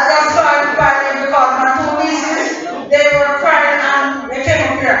I just saw him crying because my two nieces, they were crying, and they came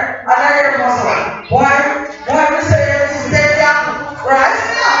up here. And I heard them also, why we say he's dead down? Right?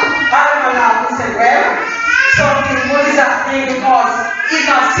 I'm allowed to say, well, something good is happening because he's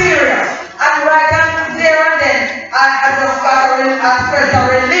not serious. And right there and then, I just felt a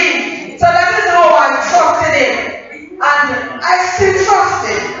relief. So that is how I trusted him. And I still trust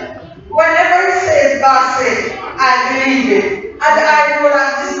him. Whenever he says God says, I believe it. And I know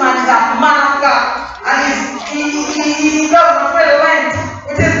that this man is a man of God. And he doesn't relent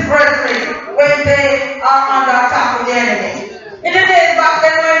with his brethren when they are under attack with the enemy. In the days back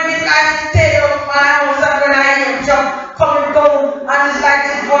then when I stayed up my house and when I hear him coming down, and it's like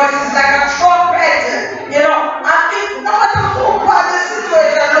his voice is like a trumpet, you know. And if no matter how bad the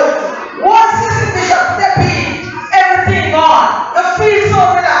situation looks, once this bishop step in, everything gone. You feel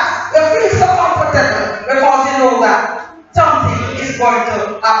so relaxed. You feel so comfortable because you know that something is going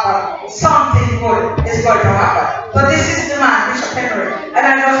to happen. Something good is going to happen. So this is the man, Bishop Henry. And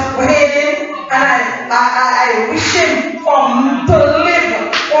I just hate him, and I wish him to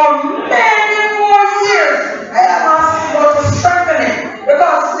live for many more years. I am asking God to strengthen him.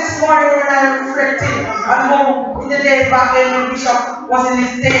 Because this morning when I reflected and how in the days back then when Bishop was in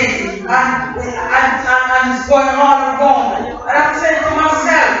his days and it's going on and on. And I'm saying to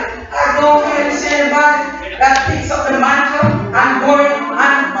myself, I don't really see anybody that picks up the mantle and going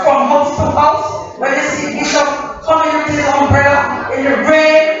and from house to house. When you see Bishop coming with his umbrella in the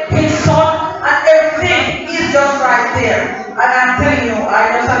rain, his sun, and everything, he's just right there. And I'm telling you,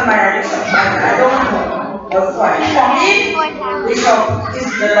 I just admire Bishop. I don't know. That's why. For me, Bishop is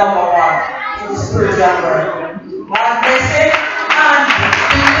the number one in the spiritual world. God bless him and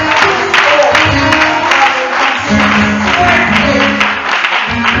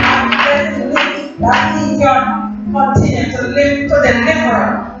that he can continue to live to deliver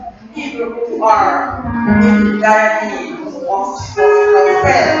people who are in dire need of spiritual.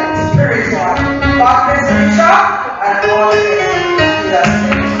 God bless the Bishop and all the Jesus.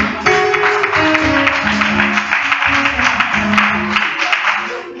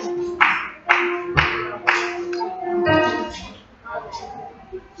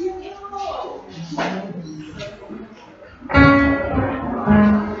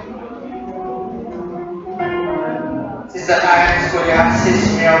 Sister Irons, could you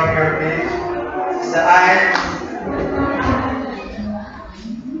assist me up here, please? Sister Irons.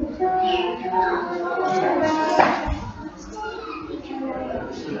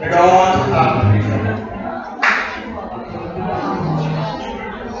 You don't want to come.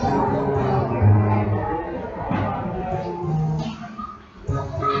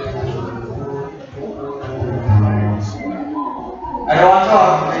 I want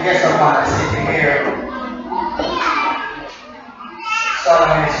all the guests of honor sitting here.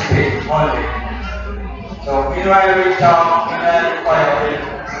 Solemnly speak only. So meanwhile we talk, meanwhile the choir will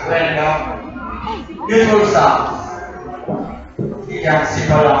render beautiful songs. You can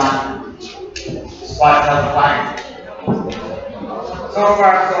sing along, spots of light. So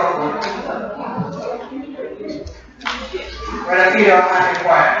far so good. Brother Peter and the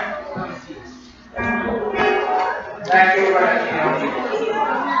choir. Thank you, Brother Peter.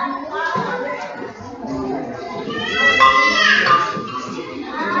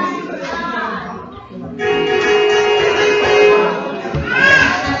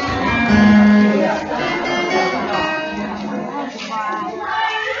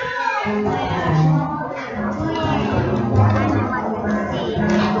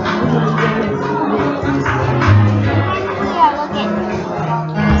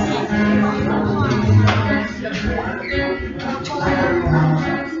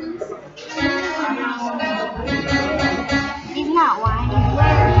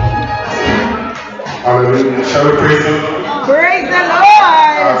 Hallelujah. Shall we praise the Lord? Praise the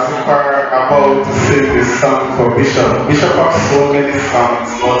Lord. As we are about to sing this song for Bishop. Bishop has so many songs,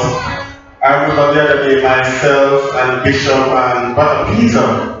 but I remember the other day myself and Bishop and Brother Peter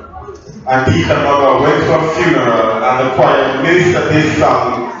and Deacon Mother went to a funeral and the choir ministered this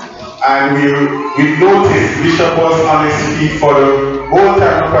song, and we noticed Bishop was on his feet for the whole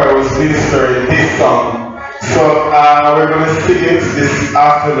time the choir was ministering this song. So we're going to sing it this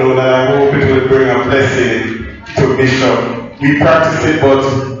afternoon, and I hope it will bring a blessing to Bishop. We practiced it, but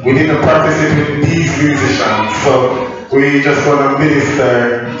we didn't practice it with these musicians, so we just want to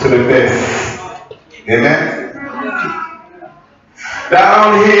minister to the best. Amen?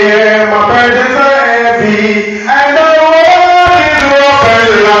 Down here, my burdens are heavy, and the road is rough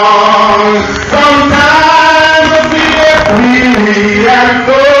and long. Sometimes I feel weary and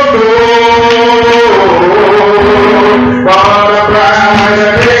so low. But the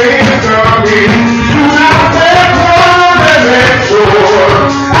brighter day is coming, I'll take on the next shore.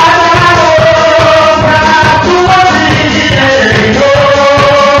 And I hope that to a leading door.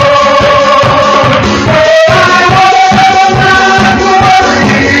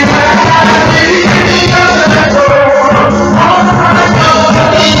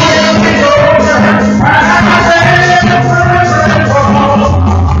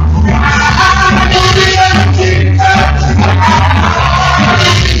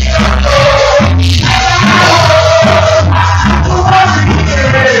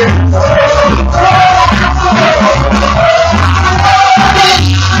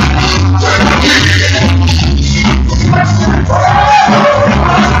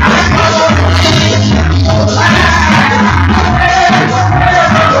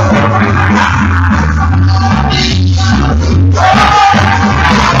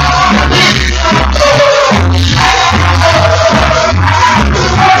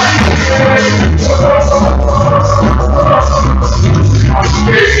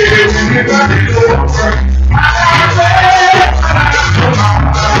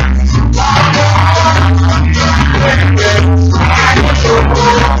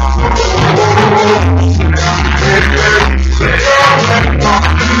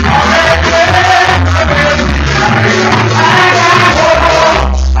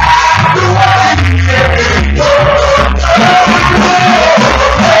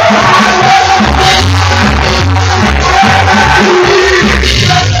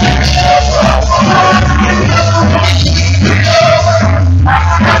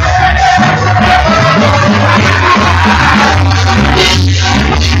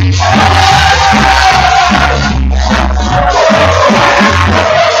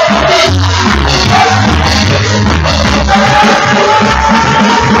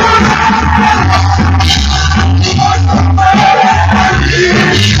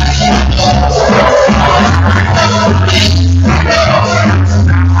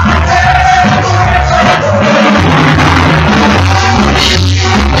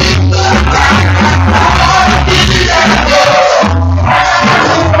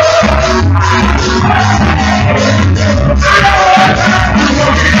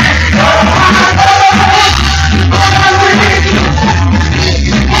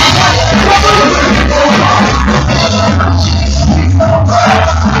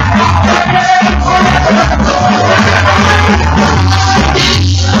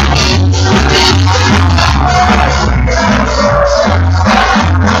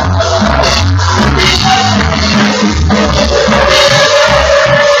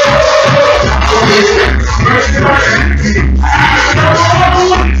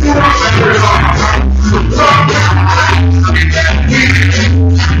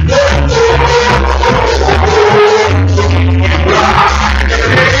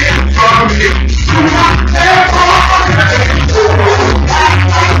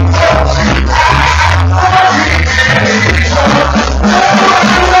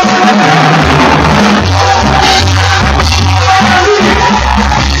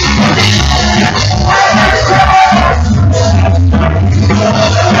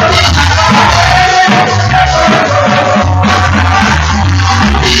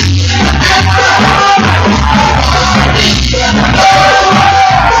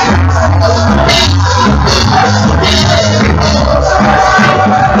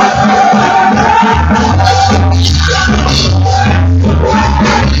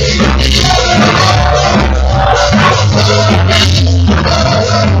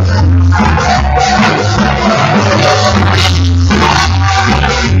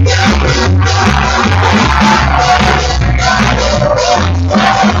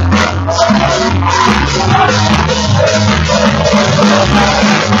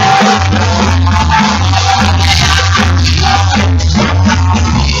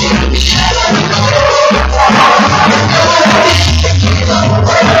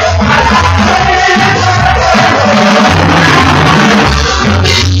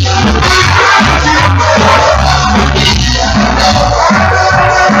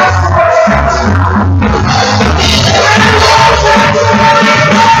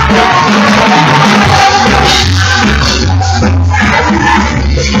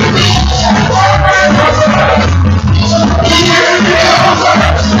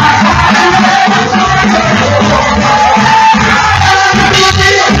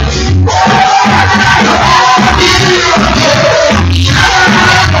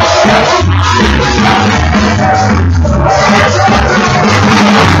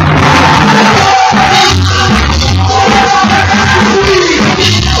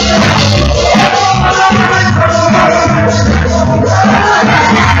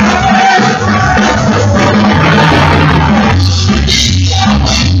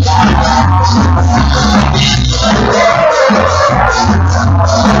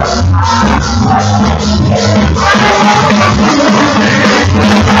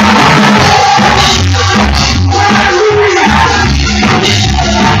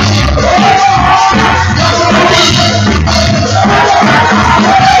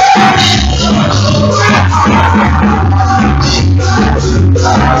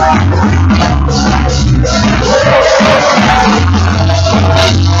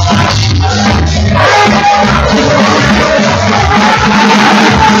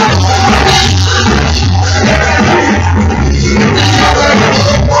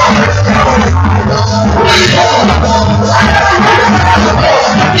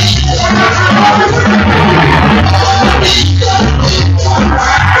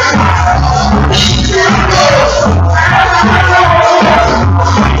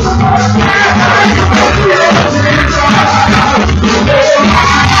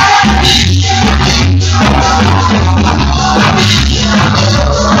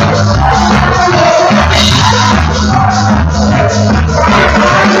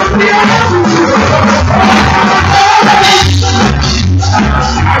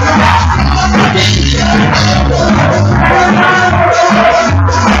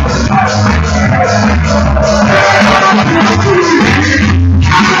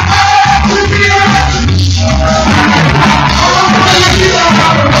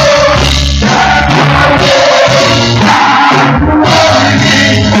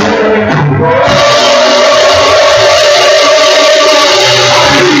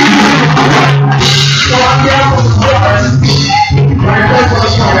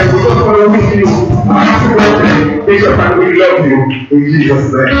 in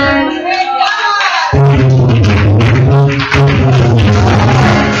Jesus' name.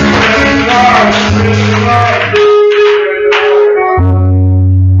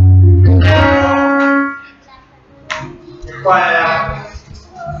 Choir,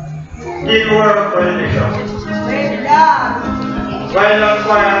 give word for the bishop. Well done,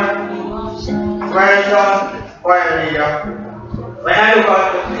 choir. Well done, choir leader. When I look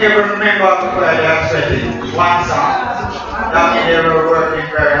at every member of the choir, they have said it. One song. That means they were working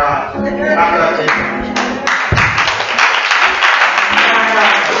very hard. Congratulations.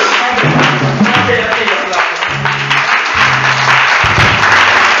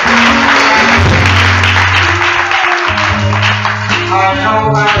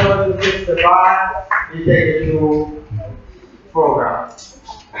 Now I'm going to fix the bar. We take it to program.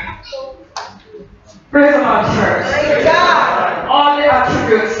 Praise the Lord, church. All the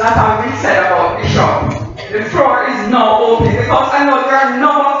attributes that have been said about Bishop, the floor is now open because I know there are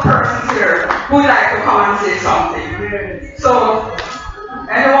no more persons here who would like to come and say something. So,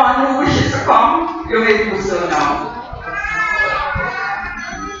 anyone who wishes to come, you may do so now.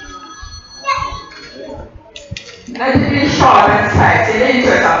 Let it be short and tight in the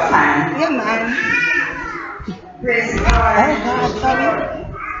interest of time. Yeah, man. Praise the Lord.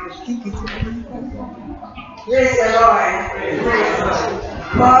 Praise the Lord. Praise the Lord.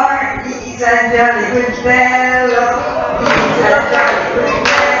 For he is a jolly good fellow. He is a jolly good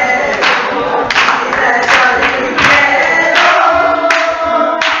fellow. He is a jolly good fellow.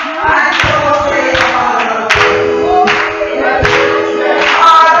 And so say all of you.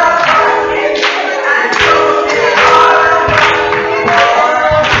 All of us. And so say all of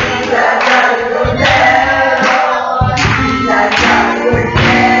us. He is a jolly good fellow. He is a jolly good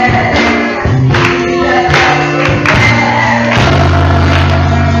fellow.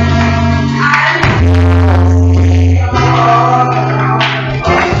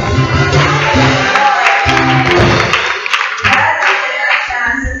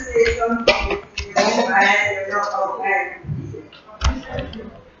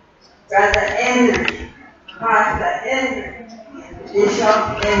 Brother Henry, Pastor Henry, Bishop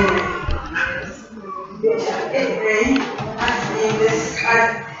Henry. Bishop Henry has been this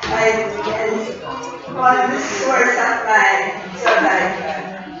the source of my survival.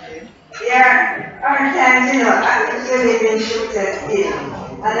 There are times, I used to live in Shooter's Hill,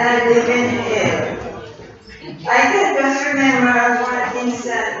 and I live in Hill. I can just remember one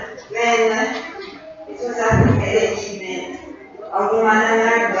instant when it was at the evening. A woman and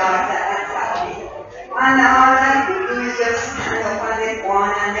her daughter attacked me. And all I could do is just stand up and they won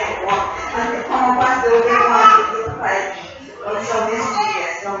and they won. And they come up as though they wanted to fight. But so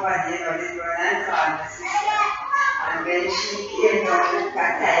mysterious, nobody they were and called the sister. And when she came down with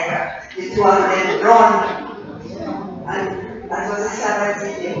her tiger, the two of them run. And that was a Sabbath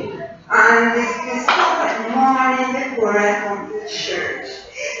day. And this Sabbath morning before I come to church,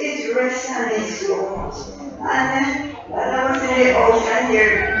 it resonated so much. And when I was in the house, I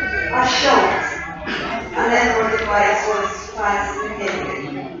heard a shout. And then the voice was passing heavy.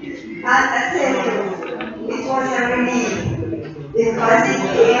 And I tell you, it was a relief. Because he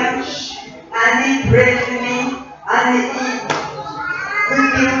came and he prayed to me and he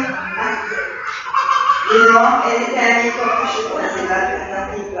rebuked and anytime you come to shoot us, a lot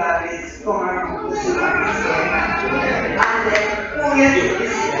of people always come around to see what is going on. And then, who you think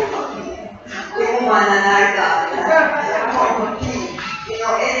is the woman and her daughter,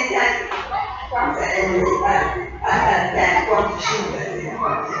 anytime Pastor Henry at that time come to shoot us,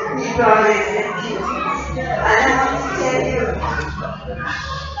 people always accuse us. And I want to tell you,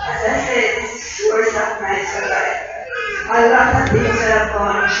 as I said, this is the source of my survival. A lot of things that have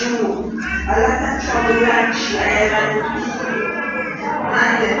gone through, a lot of trouble and trial and people.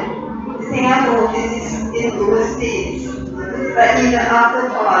 And the thing about this is in those days, but even after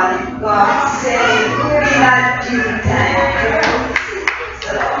falling, God said, we had due time.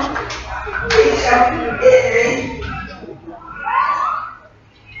 So, Bishop Henry,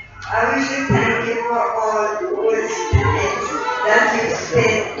 I wish to thank you for all those times that you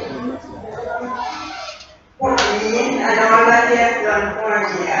spent for me and all that you have done for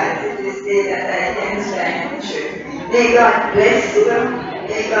me until this day that I can stand true. May God bless you.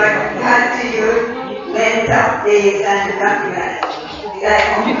 May God add to you length of days and long life. I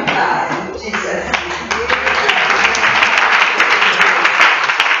come to pass in Jesus' name.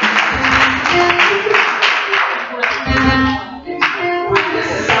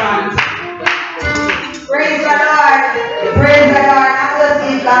 Praise the Lord. Praise the Lord. I will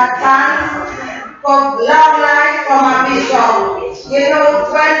give God thanks for long life for my bishop.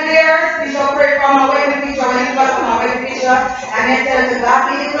 12 years, Bishop prayed for my wedding picture when he was my wedding picture. Bishop. And I tell you, God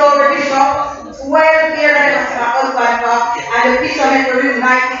be the glory, Bishop. Well, here I was my husband back, and the Bishop and the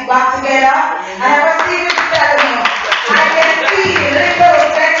reunited back together. And I was seeing the ceremony. I can see the little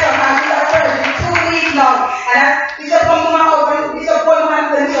section and Bishop for 2 weeks now. And Bishop come to my house, and Bishop called my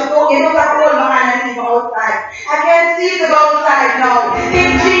hand and Bishop told me, look at hold my hand and leave me outside. I can see to go outside now.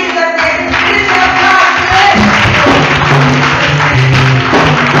 In Jesus' name, Bishop, God bless you.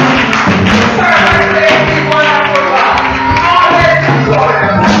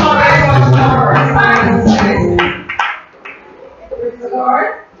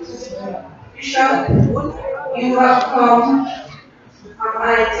 Lord, Bishop, you have come a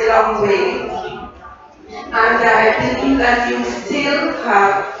mighty long way, and I believe that you still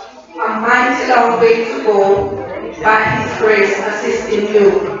have a mighty long way to go by His grace assisting you.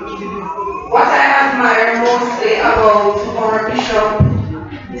 What I admire mostly about our Bishop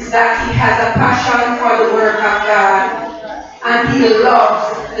is that he has a passion for the work of God, and he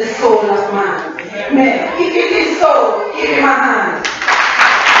loves the soul of man. Amen. If it is so, give him a hand.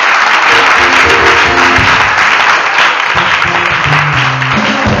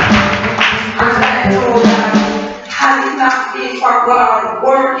 And I know that had it not been for God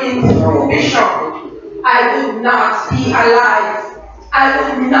working through Bishop, I would not be alive.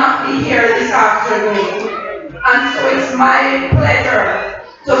 I would not be here this afternoon. And so it's my pleasure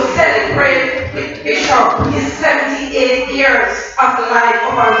to celebrate with Bishop his 78 years of life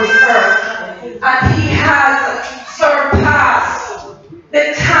upon this earth. And he has surpassed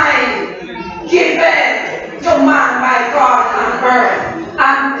the time given to man by God on earth.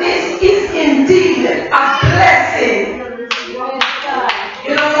 And this is indeed a blessing.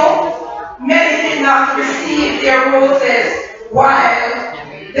 You know, many did not receive their roses while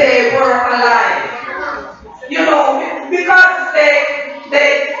they were alive. You know, because they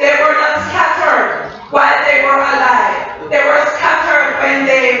were not scattered while they were alive. They were scattered when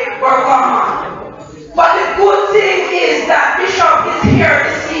they were gone. But the good thing is that Bishop is here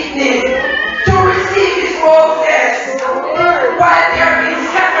this evening to receive his roses while they are being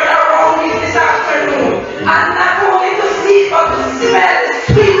scattered around him this afternoon. And not only to see, but to smell the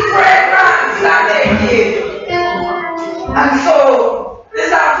sweet fragrance that they give. And so,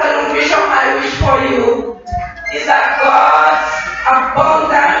 this afternoon, Bishop, my wish for you is that God's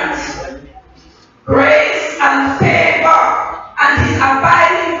abundant grace and favor and His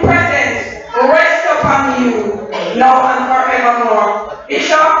abiding presence rest upon you now and forevermore.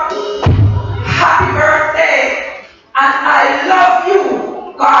 Bishop, happy birthday, and I love you.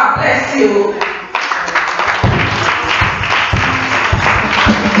 God bless you.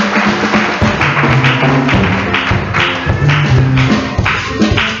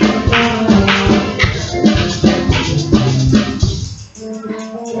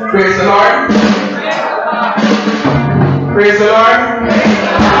 Praise the Lord. Praise the Lord.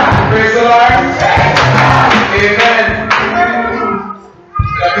 Praise the Lord. Amen.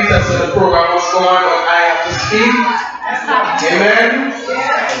 The Peter said the program was going on, but I have to speak. Amen.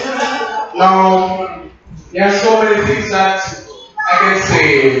 Now, there are so many things that I can say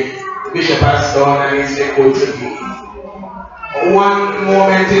Bishop has done and he's been good to me. One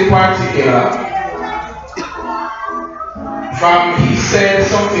moment in particular, from he said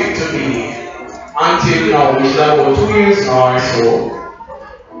something to me until now, which is about 2 years now or so,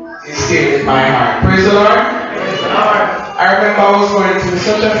 it stayed in my heart. Praise the Lord. Praise the Lord. I remember I was going through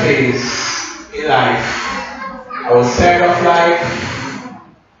such a phase in life. I was tired of life,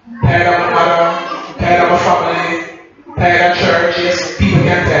 tired of my mother, tired of my family, tired of church. Yes, people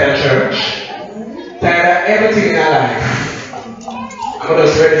get tired of church, tired of everything in our life. I'm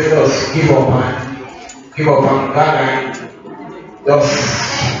just ready to just give up on God and just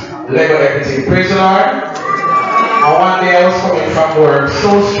let go everything. Praise the Lord. And one day I was coming from work, so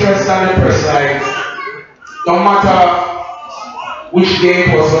stressed and depressed, like no matter which day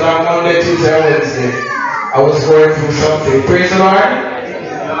it was, whether Monday, Tuesday, or Wednesday, I was going through something. Praise the Lord.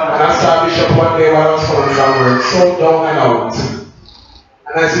 And I saw Bishop one day while I was coming from work, so down and out.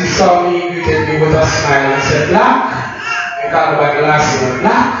 And as he saw me, he greeted me with a smile and said, "Black." I got my glasses,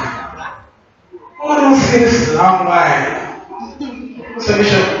 "Black. Oh, don't say this long while." So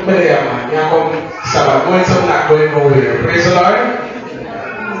Bishop, man, you come Sabbath, going something not going nowhere. Praise the Lord.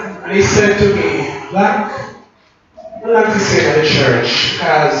 And he said to me, "Black, I don't like to say in the church,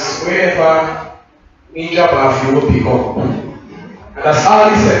 because wherever me drop off, you will pick up." And that's all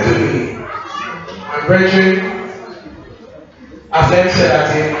he said to me. And brethren, after he said that,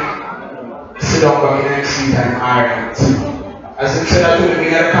 he sit down back in the next seat and iron. As he said that to me,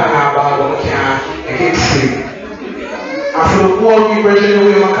 I can't but I can't sleep. And for the whole week, brethren, the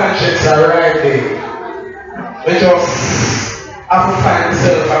way my conscience are right there. we just have to find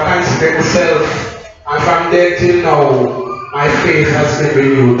myself, I consecrate myself, and from then till now, my faith has been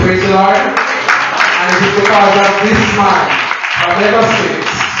renewed. Praise the Lord. And it is because of this man, from ever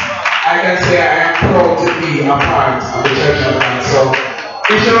since, I can say I am proud to be a part of the Church of God. So,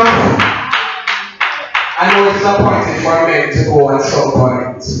 Bishop, I know it's appointed for men to go at some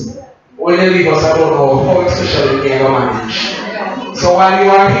point. When they leave us, I don't know how especially they are managed. So while you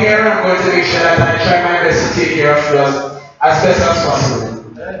are here, I'm going to make sure that I try my best to take care of you as best as possible.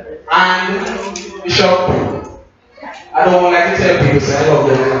 And Bishop, I don't like to tell people, so I love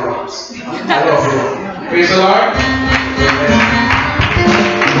them very much. I love you. Praise the Lord. Amen.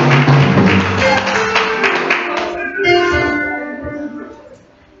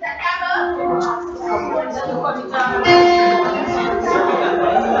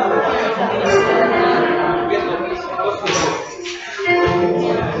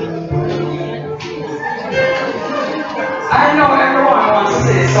 I know everyone wants to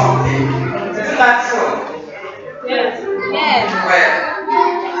say something. Isn't that so? Yes. Yes. Well,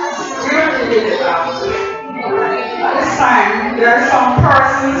 we don't really get out. At this time, there are some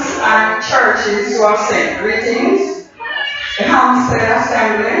persons and churches who have sent greetings. The Hampstead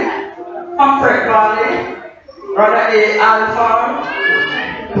Assembly, Comfort Valley, Brother A. Alpha,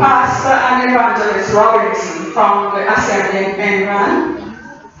 Pastor and Evangelist Robinson from the Assembly in England,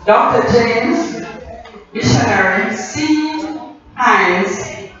 Dr. James, Missionary C. Hines,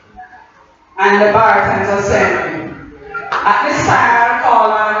 and the Bartons Assembly. At this time, I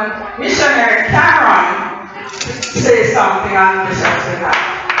call on Missionary Cameron to say something on Bishop's behalf.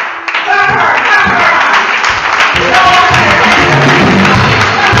 Clap her, clap her.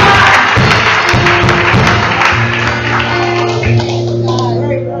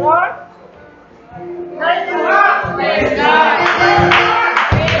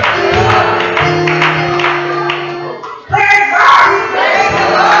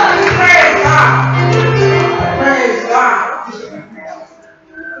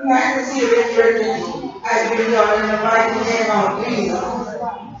 Has been done in the mighty name of Jesus.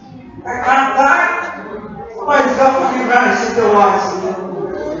 I thank God for His governing mercy towards me.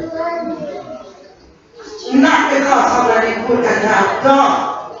 Not because of any good that I have done,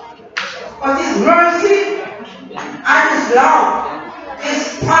 but His mercy and His love is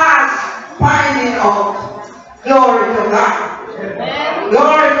past finding out. Glory to God.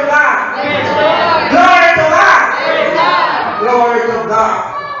 Glory to God. Glory to God. Glory to God.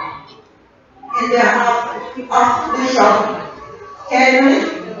 In the house of Bishop Henry.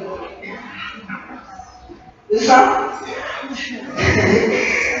 Bishop,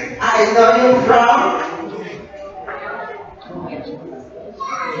 I know you from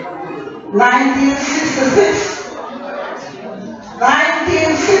 1966.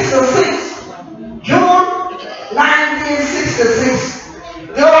 1966. June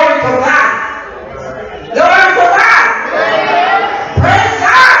 1966. Glory to God. Glory to God. Praise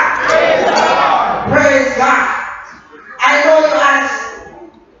God. Praise God. I know you asked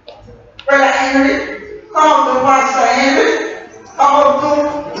Brother Henry, come to Pastor Henry, come to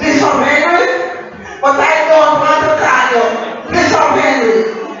Bishop Henry, but I don't want to call you Bishop Henry.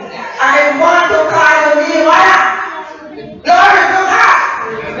 I want to call you Nehemiah. Glory to God.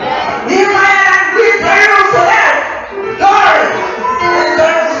 Nehemiah and we Jerusalem. Glory. And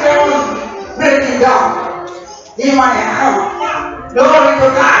Jerusalem was breaking down. Nehemiah, come. Glory to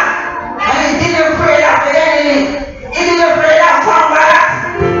God. And he didn't pray after the enemy. He didn't pray after somebody.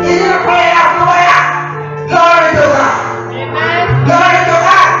 He didn't pray after nowhere. Glory to God. Amen. Glory to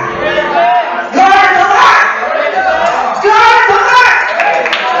God. Amen. Glory to God. Glory to God.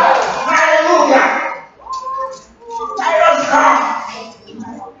 Hallelujah. Let us come.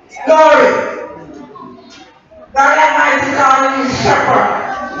 Glory. God Almighty God is shepherd.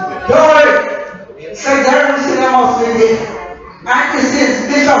 Glory. Say Jerusalem must be there. And this is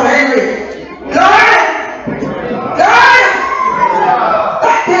Bishop Henry. Glory! Glory!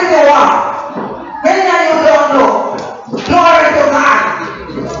 That is the one. Many of you don't know. Glory to God.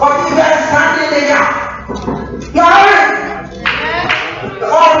 But you better stand in the gap. Glory! The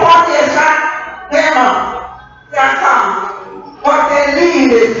whole foundation, them, they are come. But they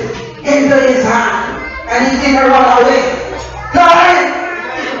leave it into his hand. And he didn't run away. Glory!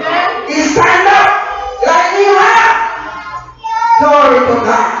 He stand up like Nehemiah. Glory to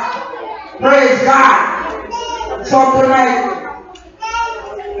God. Praise God. So tonight,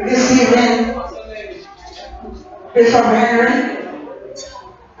 this evening, Bishop Henry,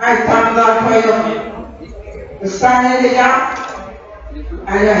 I thank God for you. You stand in the gap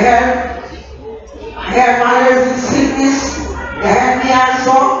and you have mothers in sickness. You have me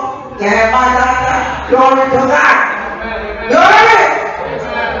also. You have my daughter. Glory to God. Glory.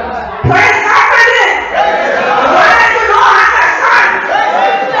 Praise God for this. Why do you know how to son?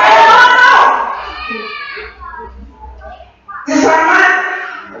 I don't know. This one man,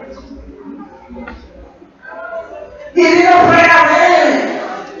 he didn't pray away.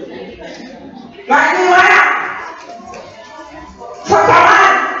 Like me, man. So come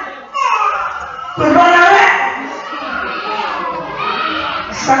on. To run away.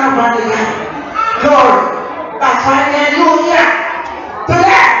 Son of God again. Lord, that's why we are you here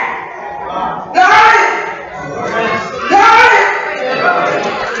today. Glory! Glory!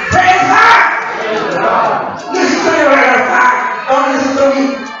 Praise God! Listen to the word of God. Don't listen to me.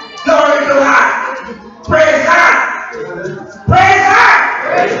 Glory to God. Praise God! Praise God!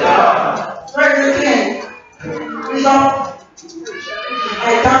 Praise God! Praise the King. Bishop,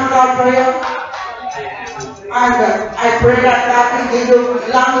 I thank God for you. And I pray that God will give you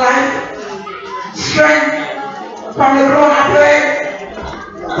long life, strength from the throne of prayer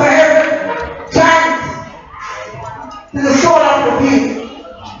to every giant, to the soul of the people.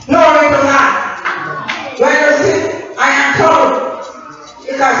 Glory to God. When you sit, I am told,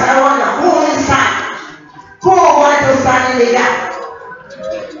 because I wonder who will stand, who going to stand in the gap.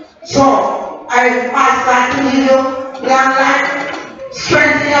 So I ask God to give you long life,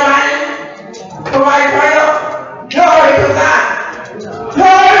 strength in your body, provide for you. Glory to God.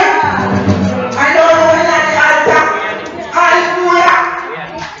 Glory. I know you will not the altar. Hallelujah.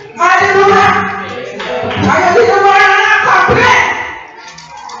 Hallelujah. I didn't want to complain.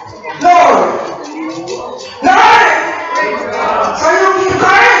 Lord. Lord. So you keep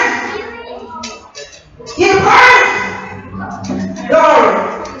courage. Keep courage. Lord.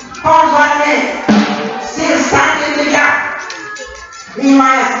 Comes on me. Still standing in the gap. We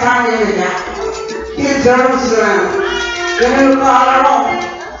might stand in the gap. In Jerusalem, when you look all around,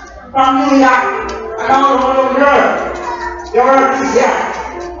 from New York and all over the world, your work is here.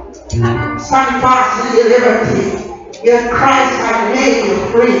 Stand fast in your liberty. Your Christ has made you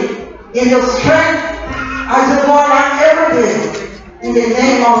free. Give you strength as you go around every day. In the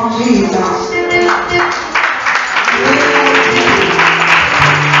name of Jesus.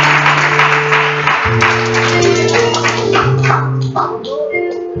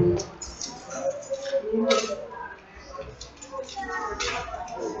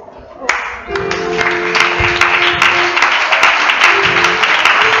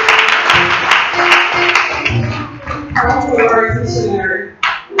 Missionary.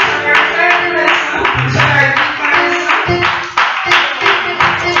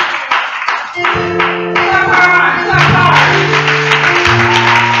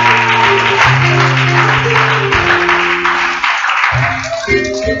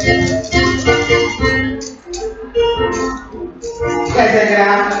 Pleasant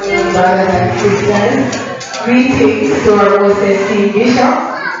afternoon, brothers and sisters. Greetings to our most esteemed Bishop,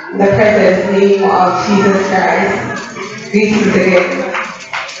 in the precious name of Jesus Christ. Greetings again.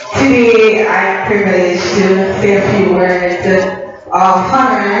 Today I am privileged to say a few words of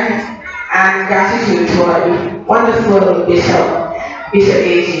honor and gratitude to our wonderful Bishop, Bishop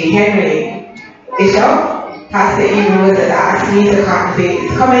A.G. Henry. Bishop, Pastor Ebro has asked me to convey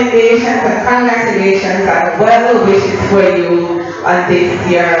his commendations and congratulations and well wishes for you on this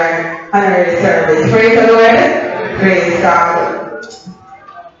year honorary service. Praise the Lord. Praise God.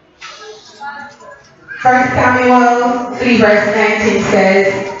 1 Samuel 3 verse 19 says,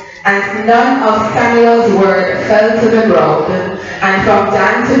 "And none of Samuel's word fell to the ground, and from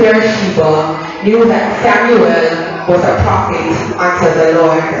Dan to Beersheba knew that Samuel was a prophet unto the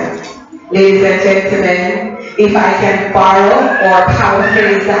Lord." Ladies and gentlemen, if I can borrow or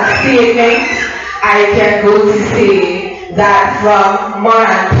paraphrase that statement, I can go to say that from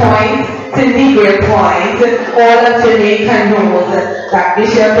Moran Point to Negro Point, all of Jamaica knows that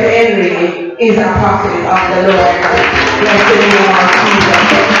Bishop Henry is a prophet of the Lord. Bless the name of Jesus.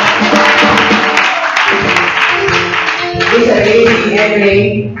 Bishop A.G.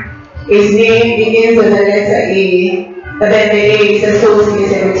 Henry, his name begins with the letter A, but then the A is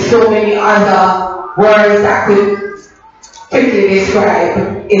associated with so many other words that could quickly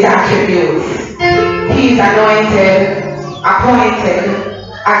describe his attributes. He is anointed, appointed,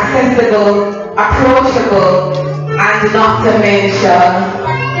 accessible, approachable, and not to mention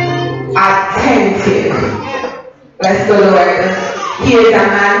attentive. Bless the Lord. He is a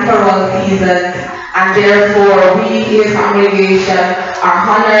man for all seasons, and therefore we, his congregation, are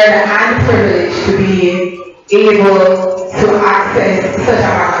honored and privileged to be able to access such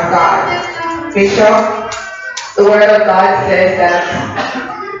a man of God. Bishop, the word of God says that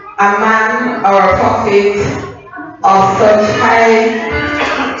a man or a prophet of such high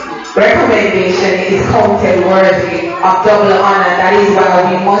recommendation is counted worthy of double honor. That is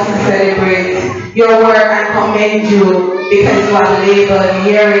why we must celebrate your work and commend you, because you are labored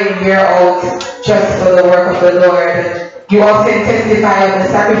year in, year out, just for the work of the Lord. You often testify of the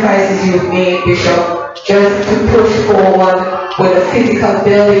sacrifices you've made, Bishop, just to push forward with the physical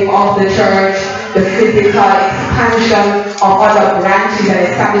building of the church, the physical expansion of other branches and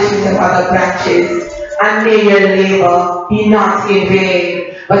establishment of other branches. And may your labor be not in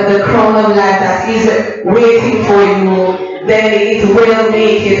vain, but the crown of life that is waiting for you, then it will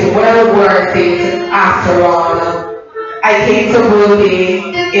make it well worth it after all. I came to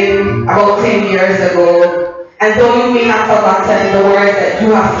Burundi in about 10 years ago, and though you may have forgotten the words that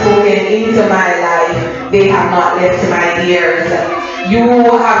you have spoken into my life, they have not left my ears. You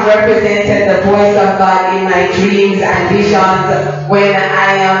have represented the voice of God in my dreams and visions when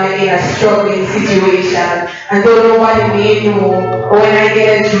I am in a struggling situation. And though nobody may know, when I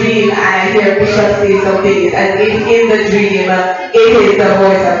get a dream and I hear Bishop say something, it's as if in the dream, it is the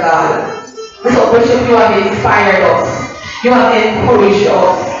voice of God. So Bishop, you have inspired us. You have encouraged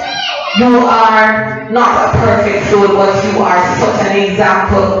us. You are not a perfect soul, but you are such an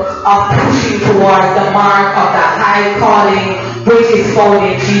example of pushing towards the mark of the high calling which is found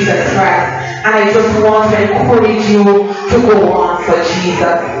in Jesus Christ. And I just want to encourage you to go on for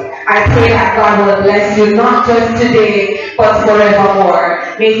Jesus. I pray that God will bless you, not just today, but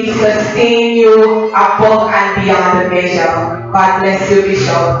forevermore. May He sustain you above and beyond the measure. God bless you,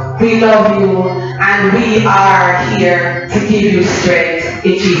 Bishop. We love you, and we are here to give you strength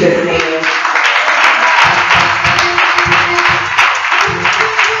in Jesus' name.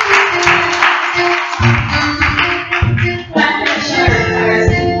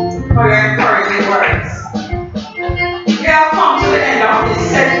 For your encouraging words. We have come to the end of this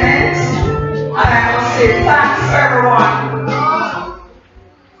segment, and I must say thanks to everyone.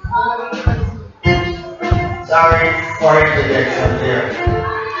 Sorry for interjection here,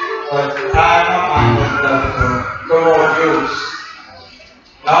 but I'm a man that loves to promote youth.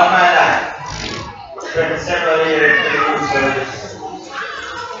 All my life, spent several years in the youth service.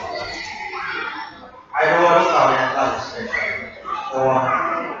 I don't want to come and love especially. So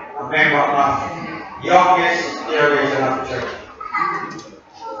a member of the youngest generation of the church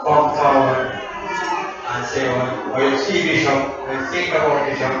come forward and say, when you see Bishop, when you think about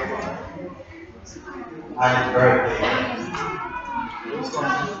Bishop, and his birthday.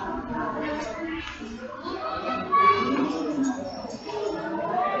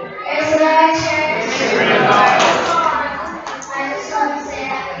 I just want to say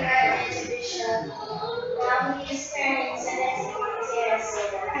happy birthday to Bishop. He's turning 76 years, so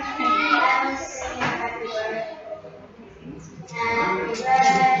I want to sing him happy birthday. Happy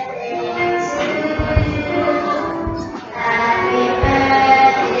birthday to you. Happy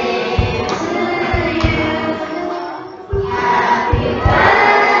birthday to you. Happy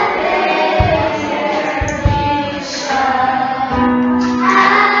birthday, dear Bishop.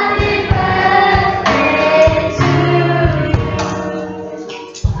 Happy birthday to you.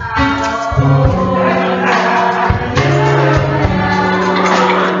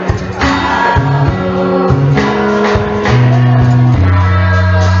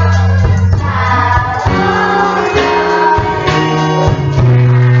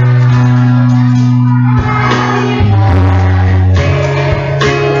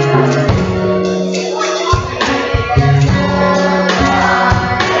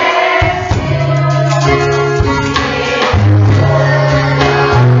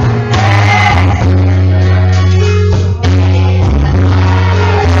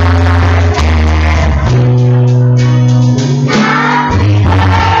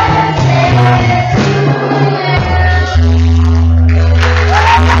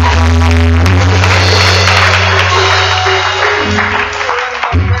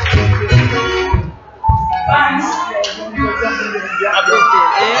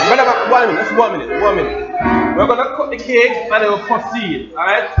 We're going to cut the cake and then we'll proceed,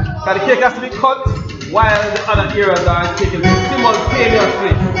 alright? So the cake has to be cut while the other areas are taken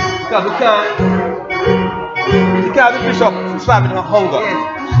simultaneously. Because we can't be Bishop starving of hunger.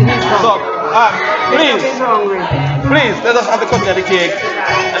 Yes, so, please, let us have the cutting of the cake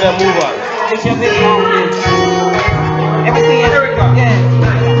and then move on. Bishop is hungry. Everything is Erica. Yes.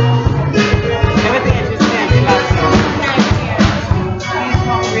 Everything is just standing like so. He's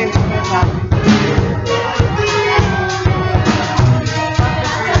hungry for his house.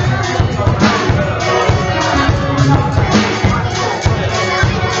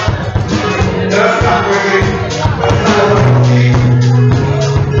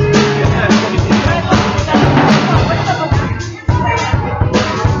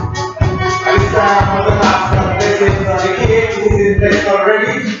 get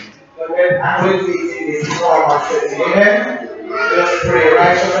already, but then I'm going to eat this normal setting. Amen? Let us pray.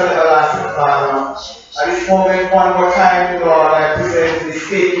 Righteous and everlasting Father, at this moment, one more time, Lord, I present this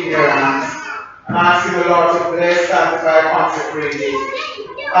cake in your hands. I'm asking the Lord to bless, sanctify, consecrate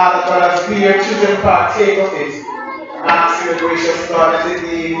it. Father God, as we, your children, partake of it, I'm asking the gracious God that it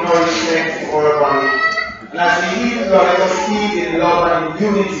be nourishment for our body. And as we eat, Lord, let us eat in love and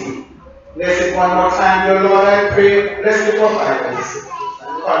in unity. Bless it one more time, dear Lord, I pray. Bless the providers.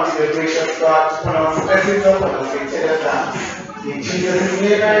 And continue, the gracious God, to pronounce blessings upon us in tender thanks. In Jesus'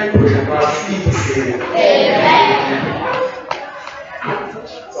 name I pray, and God's people say, Amen.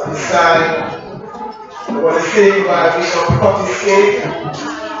 So this time, I want to say by Bishop Curtis Cake,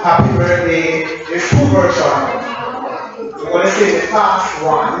 happy birthday. There's two versions. We want to say the past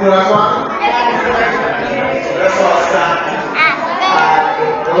one. You know that one? So let's all stand.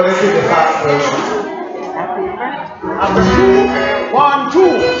 And we want to say the past version. Number 2, 1, 2.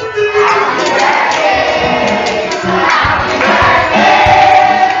 Happy birthday.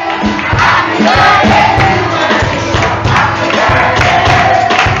 Happy birthday.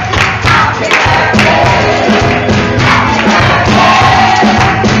 Happy birthday.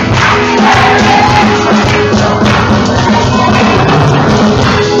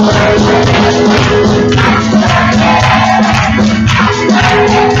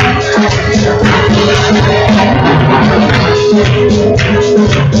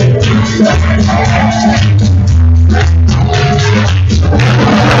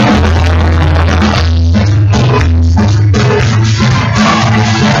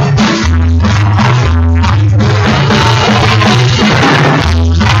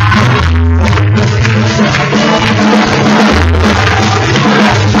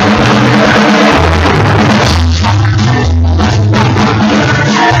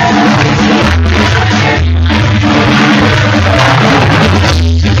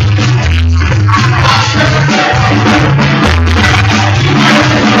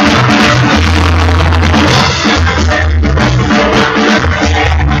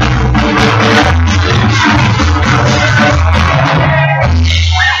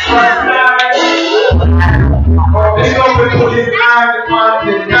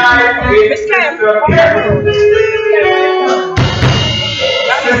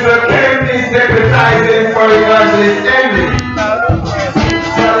 Sister Karen is deputizing for Evangelist Henry.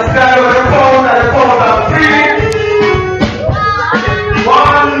 So let's start with the pause at the pause of 3,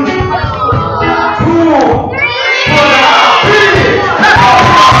 1, 2,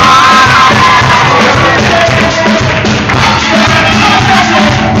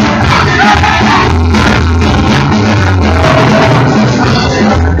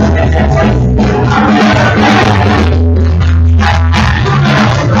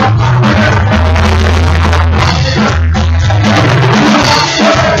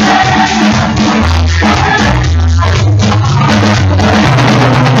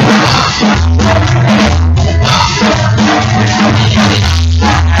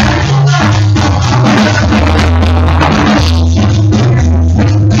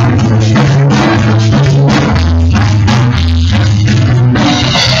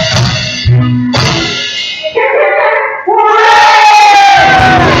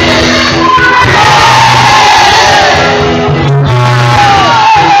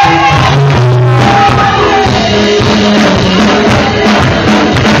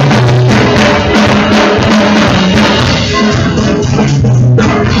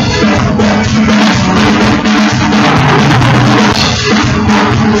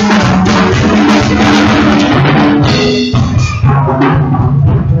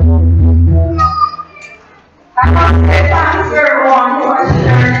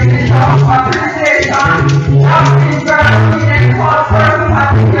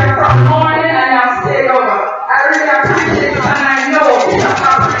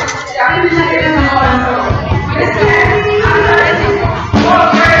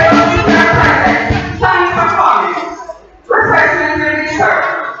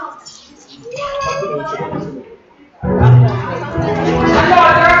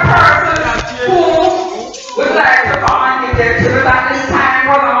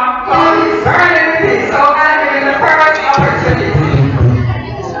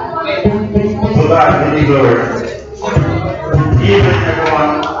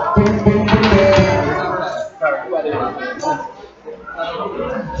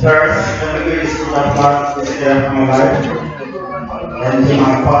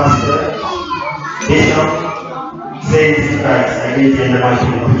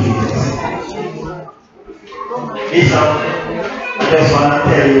 I just want to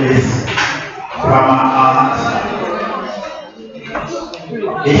tell you this from my heart.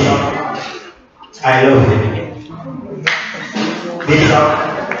 Bishop, I love you. Bishop,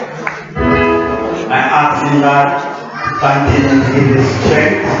 I ask you God to continue to give you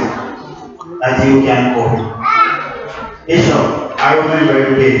strength that you can go. Bishop, I remember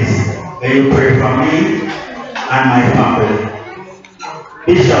the days when you prayed for me and my family.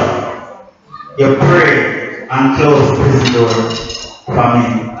 Bishop, you prayed and closed prison doors for me.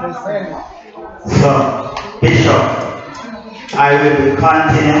 So, Bishop, I will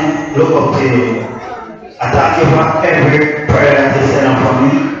continue to look up to you. I thank you for every prayer that you sent up for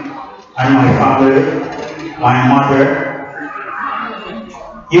me and my family, my mother.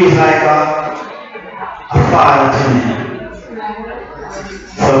 You was like a father to me.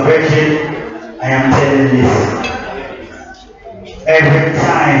 So, Bridget, I am telling this. Every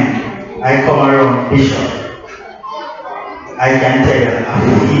time I come around Bishop, I can tell you I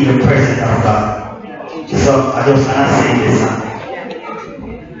feel the presence of God. So I just want to sing this song.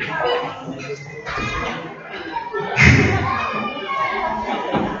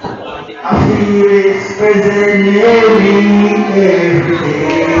 I feel His presence near me every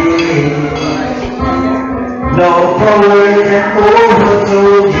day. No power can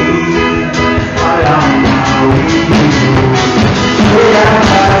overthrow me. I am now with you. We are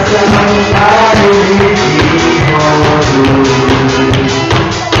not somebody with you.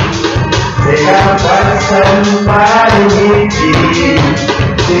 They have got somebody with you.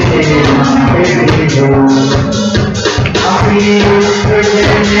 They are every door. I feel His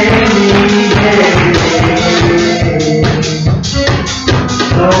presence in me every day.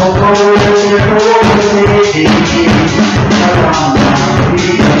 No power can overtake me. Around my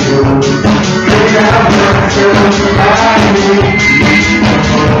window. They have got somebody with you.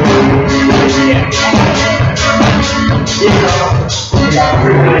 It's a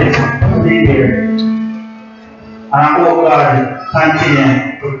privilege to be here. And I hope God continue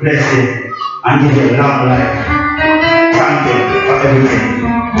to bless you and give you a long life. Thank you for everything,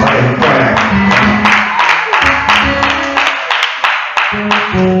 for every prayer.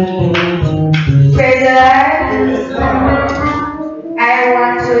 Praise the Lord. I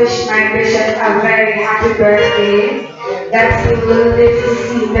want to wish my bishop a very happy birthday, that he will live to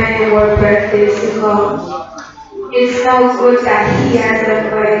see many more birthdays to come. It's so good that he has the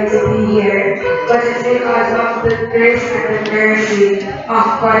ability to be here, but it's because of the grace and the mercy of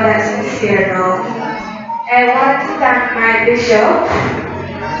God that he's here now. I want to thank my bishop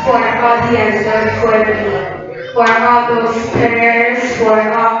for all he has done for me, for all those prayers, for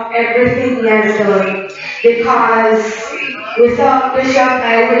everything he has done, because without Bishop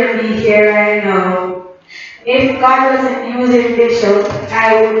I wouldn't be here right now. If God wasn't using Bishop,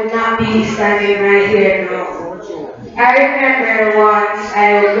 I would not be standing right here now. I remember once,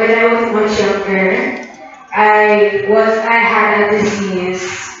 when I was much younger, I had a disease.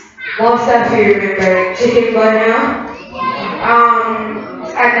 Most of you remember chikungunya.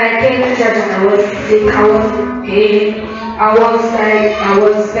 And I came to church and I was sick, I was in pain. I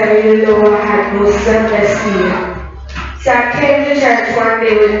was very low, I had no self-esteem. So I came to church one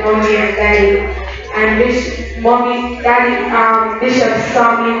day with mommy and daddy. And Bishop saw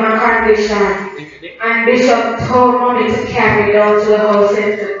me in my condition. And Bishop told mommy to carry me down to the house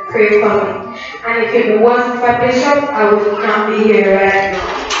and to pray for me. And if it wasn't for Bishop, I would not be here right now.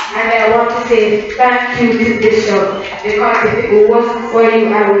 And I want to say thank you to Bishop, because if it wasn't for you,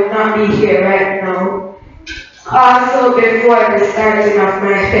 I would not be here right now. Also, before the starting of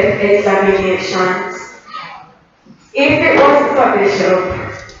my 5th examinations, if it wasn't for Bishop,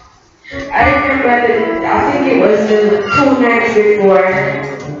 I remember I think it was the 2 nights before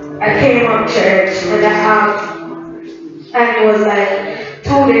I came up church and it was like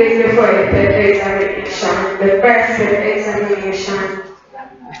 2 days before the 5th examination, the first 5th examination.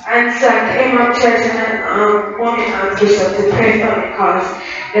 And so I came up church and mommy asked Bishop to pray for me because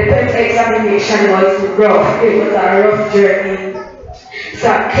the 5th examination was rough. It was a rough journey. So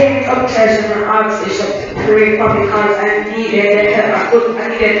I came up church and I asked Bishop to pray for me because I needed the help. I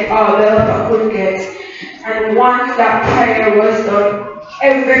needed all the help I could get. And once that prayer was done,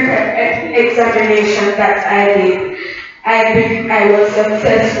 every examination that I did, I was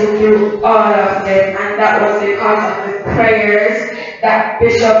successful through all of them, and that was because of the prayers that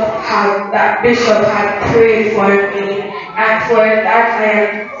Bishop had prayed for me, and for that I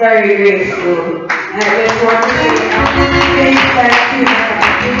am very grateful. And I just want to say thank you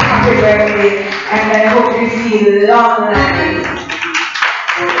and happy birthday, and I hope you see long life.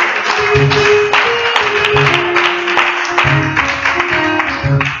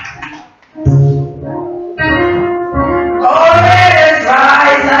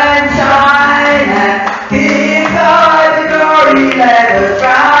 Rise and shine, and give God the glory.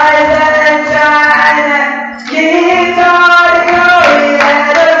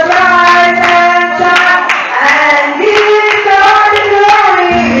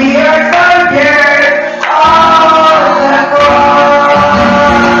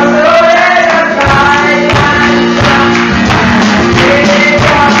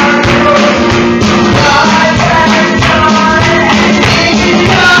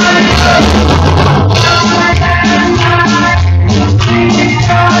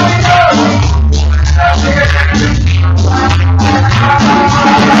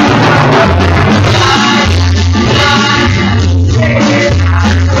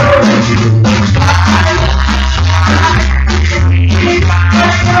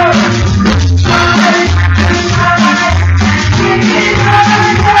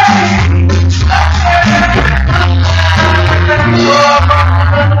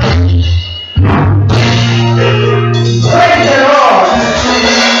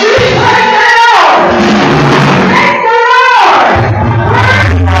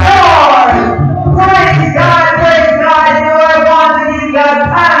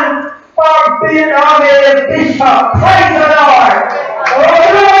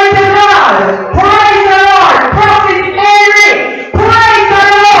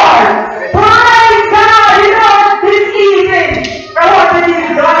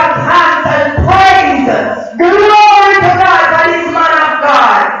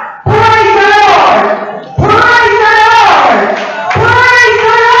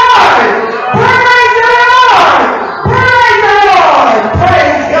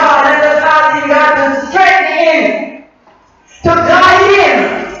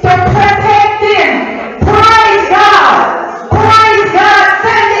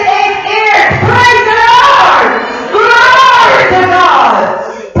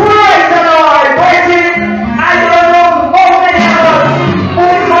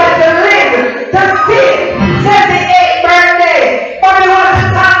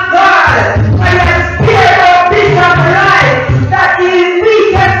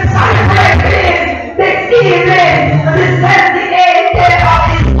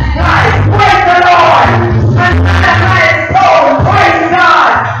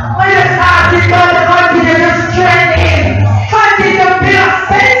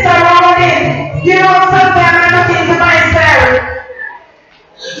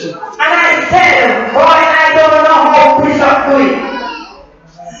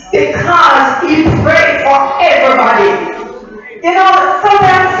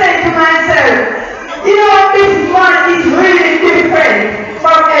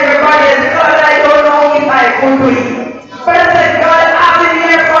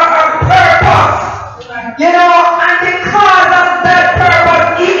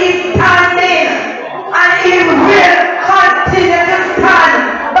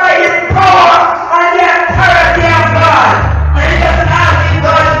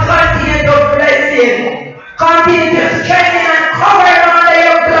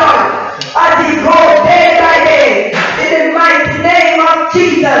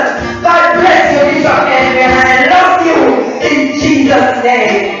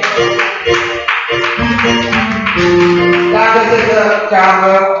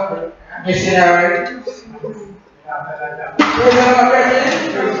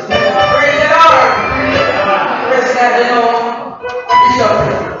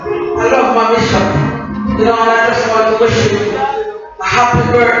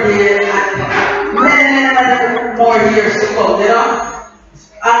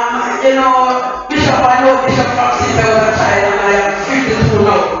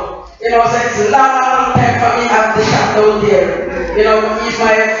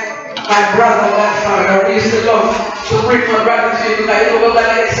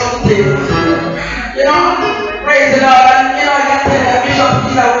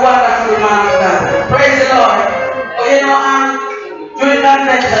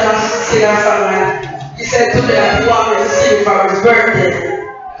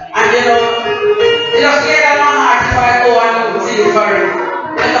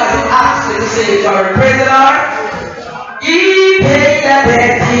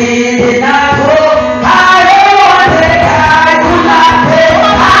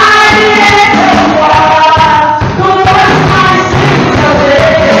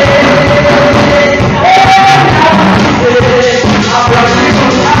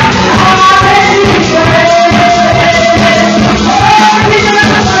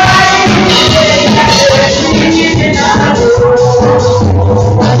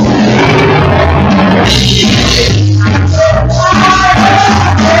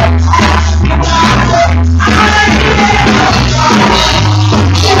 Thank you.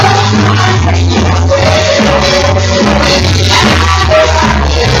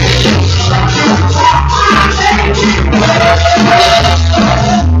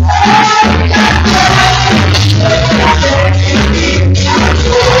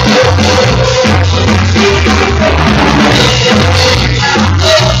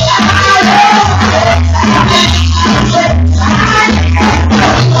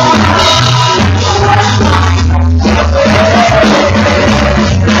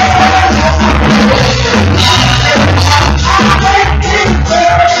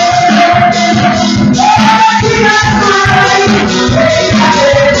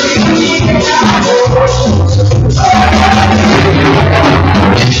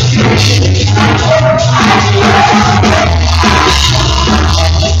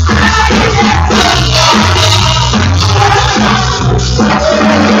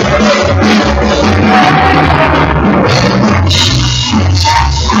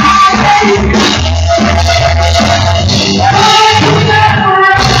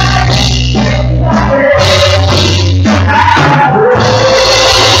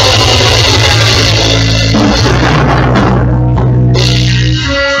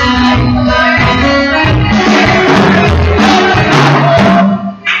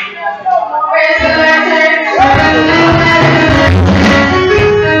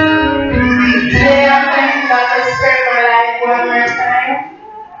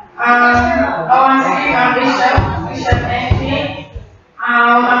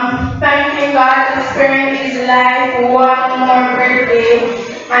 sparing his life one more birthday.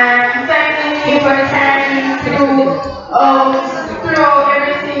 And thanking him for carrying through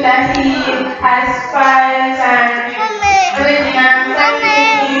everything that he has fought and everything. I'm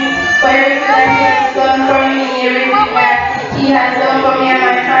thanking him for everything that he has done for me, everything that he has done for me and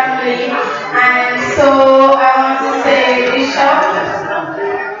my family. And so I want to say, Bishop,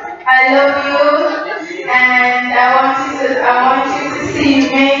 I love you, and I want you to see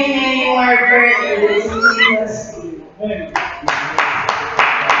many more birthdays.